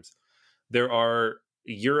of games. There are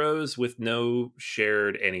Euros with no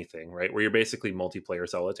shared anything, right? Where you're basically multiplayer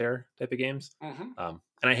solitaire type of games. Mm-hmm.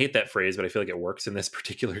 And I hate that phrase, but I feel like it works in this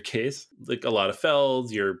particular case. Like a lot of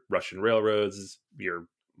Felds, your Russian railroads, your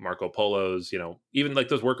Marco Polos, even like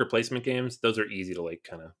those worker placement games, those are easy to like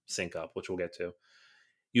kind of sync up, which we'll get to.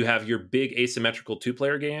 You have your big asymmetrical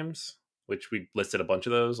two-player games, which we listed a bunch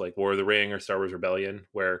of those, like War of the Ring or Star Wars Rebellion,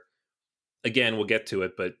 where, again, we'll get to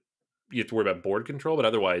it, but you have to worry about board control, but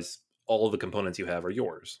otherwise, all of the components you have are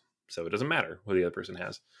yours. So it doesn't matter what the other person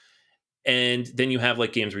has. And then you have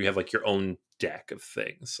like games where you have like your own deck of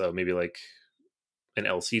things. So maybe like an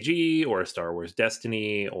LCG or a Star Wars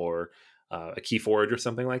Destiny or a Keyforge or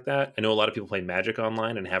something like that. I know a lot of people play Magic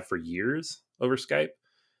online and have for years over Skype.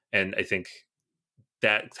 And I think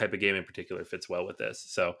that type of game in particular fits well with this.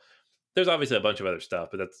 So there's obviously a bunch of other stuff,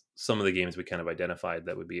 but that's some of the games we kind of identified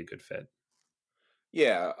that would be a good fit.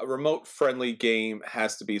 Yeah, a remote friendly game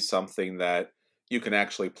has to be something that you can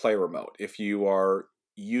actually play remote. If you are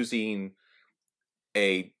using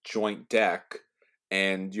a joint deck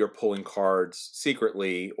and you're pulling cards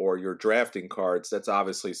secretly or you're drafting cards, that's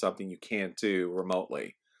obviously something you can't do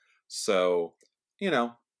remotely. So, you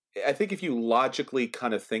know, I think if you logically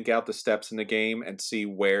kind of think out the steps in the game and see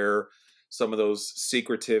where some of those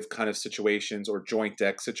secretive kind of situations or joint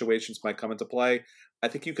deck situations might come into play, I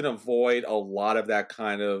think you can avoid a lot of that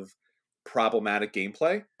kind of problematic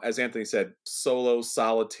gameplay. As Anthony said, solo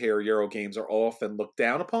solitaire Euro games are often looked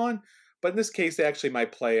down upon, but in this case, they actually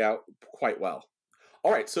might play out quite well.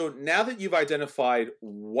 All right, so now that you've identified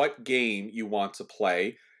what game you want to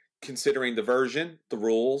play, considering the version, the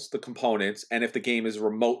rules, the components, and if the game is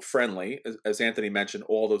remote friendly, as Anthony mentioned,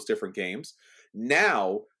 all those different games,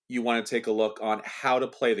 now you want to take a look on how to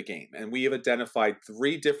play the game. And we have identified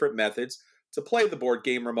 3 different methods to play the board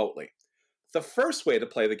game remotely. The first way to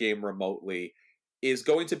play the game remotely is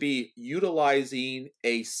going to be utilizing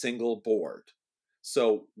a single board.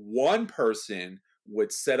 So one person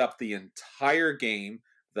would set up the entire game,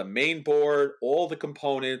 the main board, all the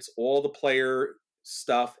components, all the player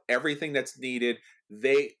stuff, everything that's needed.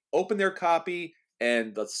 They open their copy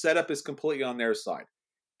and the setup is completely on their side.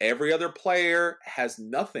 Every other player has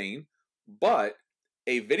nothing but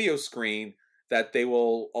a video screen that they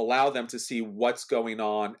will allow them to see what's going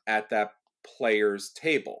on at that player's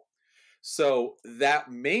table. So that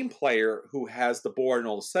main player who has the board and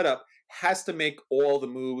all the setup has to make all the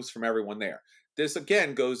moves from everyone there. This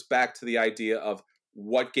again goes back to the idea of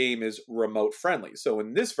what game is remote friendly. So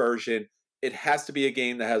in this version, it has to be a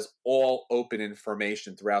game that has all open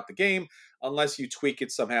information throughout the game, unless you tweak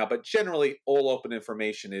it somehow. But generally, all open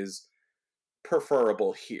information is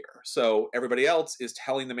preferable here. So everybody else is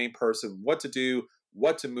telling the main person what to do,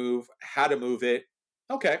 what to move, how to move it.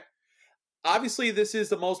 Okay. Obviously, this is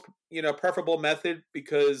the most preferable method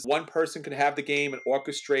because one person can have the game and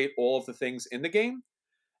orchestrate all of the things in the game.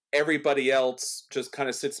 everybody else just kind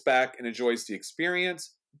of sits back and enjoys the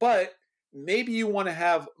experience. But maybe you want to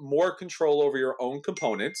have more control over your own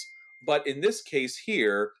components. But in this case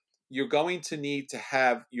here, you're going to need to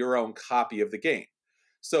have your own copy of the game.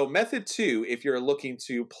 So method 2, if you're looking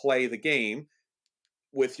to play the game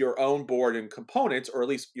with your own board and components, or at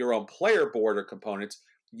least your own player board or components,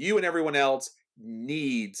 you and everyone else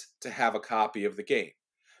needs to have a copy of the game.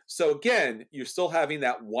 So again, you're still having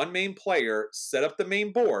that one main player set up the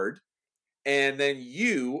main board, and then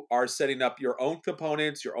you are setting up your own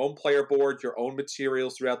components, your own player board, your own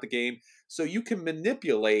materials throughout the game, so you can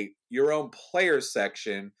manipulate your own player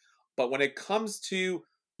section. But when it comes to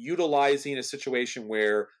utilizing a situation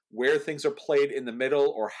where things are played in the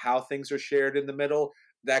middle or how things are shared in the middle,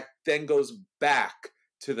 that then goes back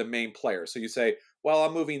to the main player. So you say, well,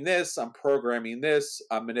 I'm moving this, I'm programming this,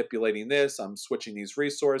 I'm manipulating this, I'm switching these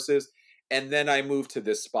resources, and then I move to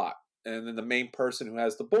this spot. And then the main person who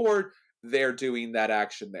has the board, they're doing that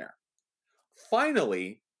action there.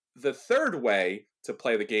 Finally, the third way to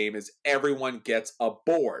play the game is everyone gets a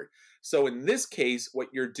board. So in this case, what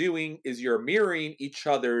you're doing is you're mirroring each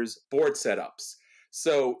other's board setups.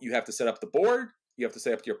 So you have to set up the board, you have to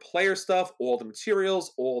set up your player stuff, all the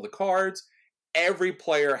materials, all the cards. Every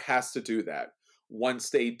player has to do that. Once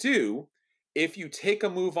they do, if you take a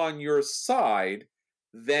move on your side,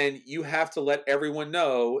 then you have to let everyone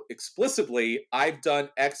know explicitly, I've done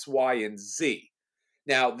X, Y, and Z.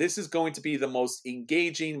 Now, this is going to be the most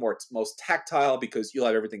engaging, most tactile, because you'll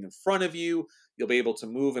have everything in front of you. You'll be able to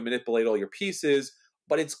move and manipulate all your pieces,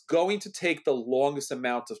 but it's going to take the longest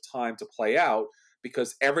amount of time to play out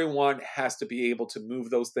because everyone has to be able to move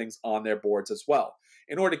those things on their boards as well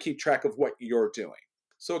in order to keep track of what you're doing.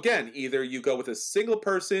 So again, either you go with a single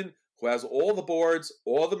person who has all the boards,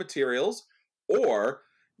 all the materials, or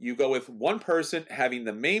you go with one person having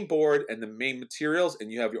the main board and the main materials,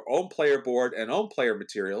 and you have your own player board and own player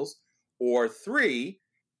materials. Or 3,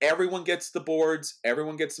 everyone gets the boards,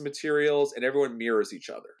 everyone gets the materials, and everyone mirrors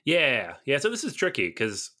each other. Yeah. So this is tricky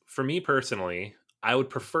because for me personally, I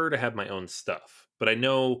would prefer to have my own stuff. But I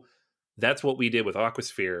know that's what we did with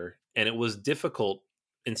Aquasphere, and it was difficult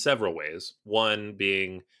in several ways. One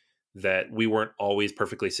being that we weren't always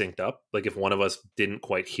perfectly synced up. Like if one of us didn't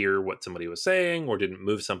quite hear what somebody was saying or didn't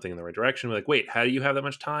move something in the right direction, we're like, wait, how do you have that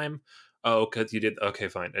much time? Oh, because you did. Okay,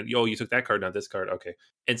 fine. And you took that card, not this card. Okay.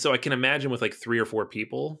 And so I can imagine with like 3 or 4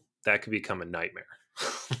 people, that could become a nightmare.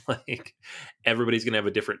 Like everybody's going to have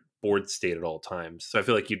a different board state at all times. So I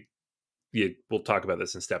feel like we'll talk about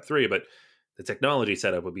this in step 3, but the technology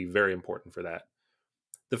setup would be very important for that.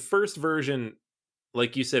 The first version,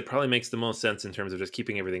 like you said, probably makes the most sense in terms of just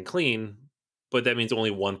keeping everything clean, but that means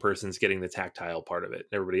only one person's getting the tactile part of it.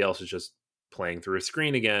 Everybody else is just playing through a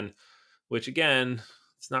screen again, which again,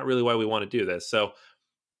 it's not really why we want to do this. So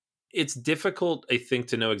it's difficult, I think,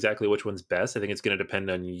 to know exactly which one's best. I think it's going to depend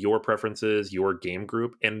on your preferences, your game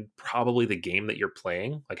group, and probably the game that you're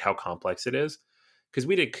playing, like how complex it is. Because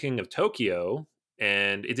we did King of Tokyo,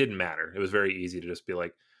 and it didn't matter. It was very easy to just be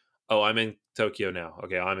like, oh, I'm in Tokyo now.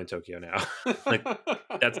 Okay, I'm in Tokyo now. Like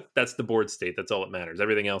that's the board state. That's all that matters.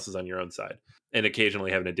 Everything else is on your own side. And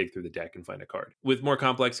occasionally having to dig through the deck and find a card. With more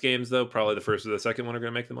complex games, though, probably the first or the second one are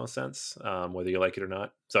going to make the most sense, whether you like it or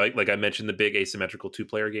not. So, like I mentioned, the big asymmetrical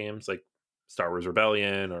 2-player games like Star Wars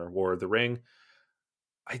Rebellion or War of the Ring.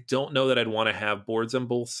 I don't know that I'd want to have boards on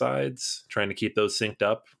both sides, trying to keep those synced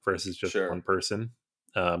up versus just one person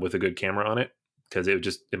with a good camera on it, because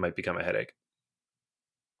it might become a headache.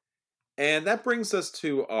 And that brings us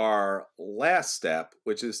to our last step,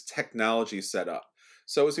 which is technology setup.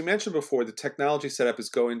 So as we mentioned before, the technology setup is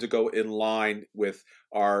going to go in line with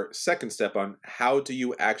our second step on how do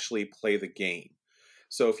you actually play the game.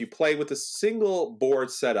 So if you play with a single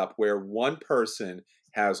board setup where one person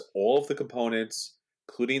has all of the components,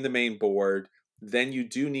 including the main board, then you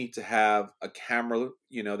do need to have a camera,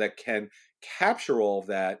 that can capture all of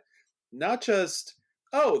that. Not just,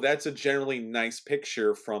 oh, that's a generally nice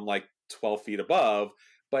picture from like 12 feet above,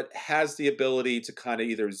 but has the ability to kind of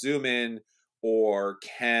either zoom in or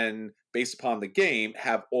can, based upon the game,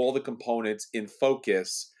 have all the components in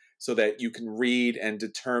focus so that you can read and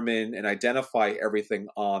determine and identify everything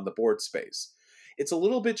on the board space. It's a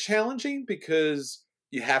little bit challenging because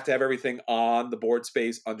you have to have everything on the board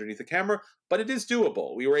space underneath the camera, but it is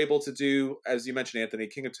doable. We were able to do, as you mentioned, Anthony,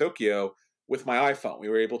 King of Tokyo with my iPhone. We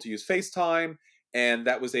were able to use FaceTime, and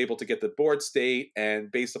that was able to get the board state,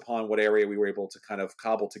 and based upon what area we were able to kind of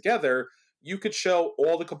cobble together, you could show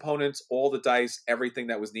all the components, all the dice, everything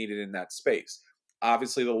that was needed in that space.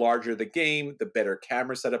 Obviously, the larger the game, the better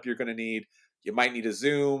camera setup you're going to need. You might need a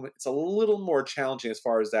zoom. It's a little more challenging as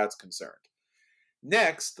far as that's concerned.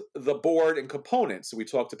 Next, the board and components. So we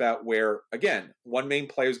talked about where, again, one main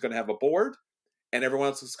player is going to have a board and everyone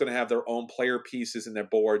else is going to have their own player pieces in their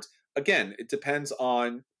boards. Again, it depends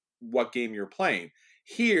on what game you're playing.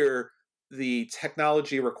 Here, the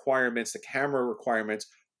technology requirements, the camera requirements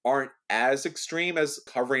aren't as extreme as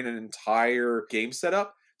covering an entire game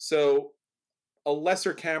setup. So a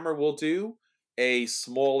lesser camera will do, a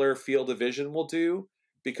smaller field of vision will do,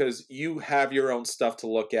 because you have your own stuff to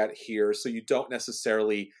look at here. So you don't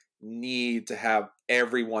necessarily need to have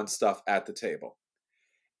everyone's stuff at the table.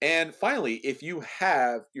 And finally, if you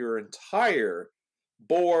have your entire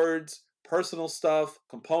boards, personal stuff,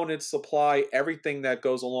 components, supply, everything that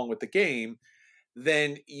goes along with the game,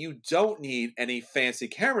 then you don't need any fancy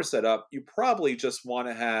camera setup. You probably just want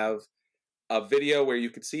to have a video where you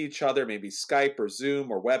could see each other, maybe Skype or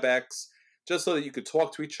Zoom or WebEx, just so that you could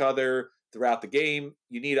talk to each other throughout the game.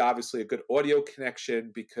 You need obviously a good audio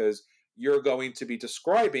connection because you're going to be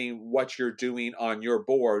describing what you're doing on your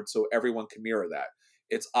board so everyone can mirror that.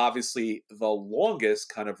 It's obviously the longest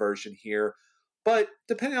kind of version here, but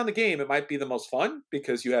depending on the game, it might be the most fun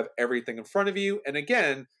because you have everything in front of you. And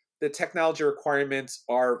again, the technology requirements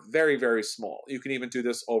are very, very small. You can even do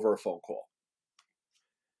this over a phone call.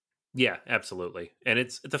 Yeah, absolutely. And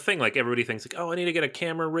it's a thing like everybody thinks like, oh, I need to get a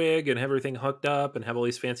camera rig and have everything hooked up and have all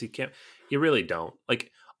these fancy You really don't.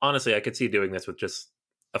 Like, honestly, I could see doing this with just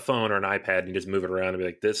a phone or an iPad and you just move it around and be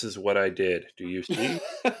like, this is what I did. Do you see?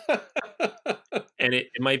 And it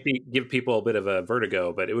might give people a bit of a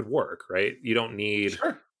vertigo, but it would work, right? You don't need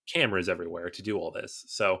cameras everywhere to do all this.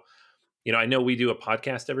 So, I know we do a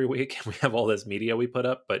podcast every week and we have all this media we put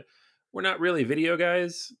up, but we're not really video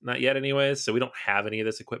guys, not yet anyways. So we don't have any of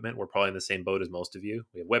this equipment. We're probably in the same boat as most of you.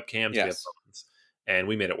 We have webcams, we have phones, and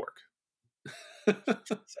we made it work.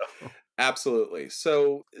 Absolutely.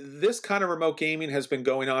 So this kind of remote gaming has been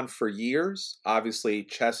going on for years. Obviously,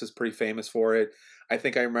 chess is pretty famous for it. I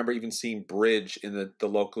think I remember even seeing bridge in the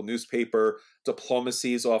local newspaper.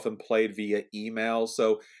 Diplomacy is often played via email.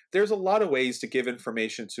 So there's a lot of ways to give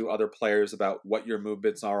information to other players about what your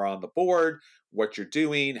movements are on the board, what you're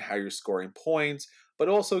doing, how you're scoring points, but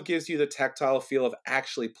also gives you the tactile feel of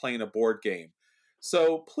actually playing a board game.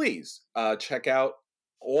 So please check out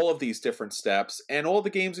all of these different steps and all the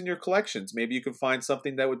games in your collections. Maybe you can find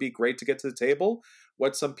something that would be great to get to the table,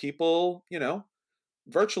 what some people,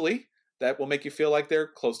 virtually, that will make you feel like they're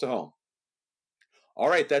close to home. All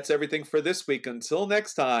right, that's everything for this week. Until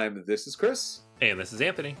next time, this is Chris. And this is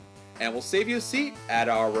Anthony. And we'll save you a seat at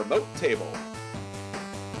our remote table.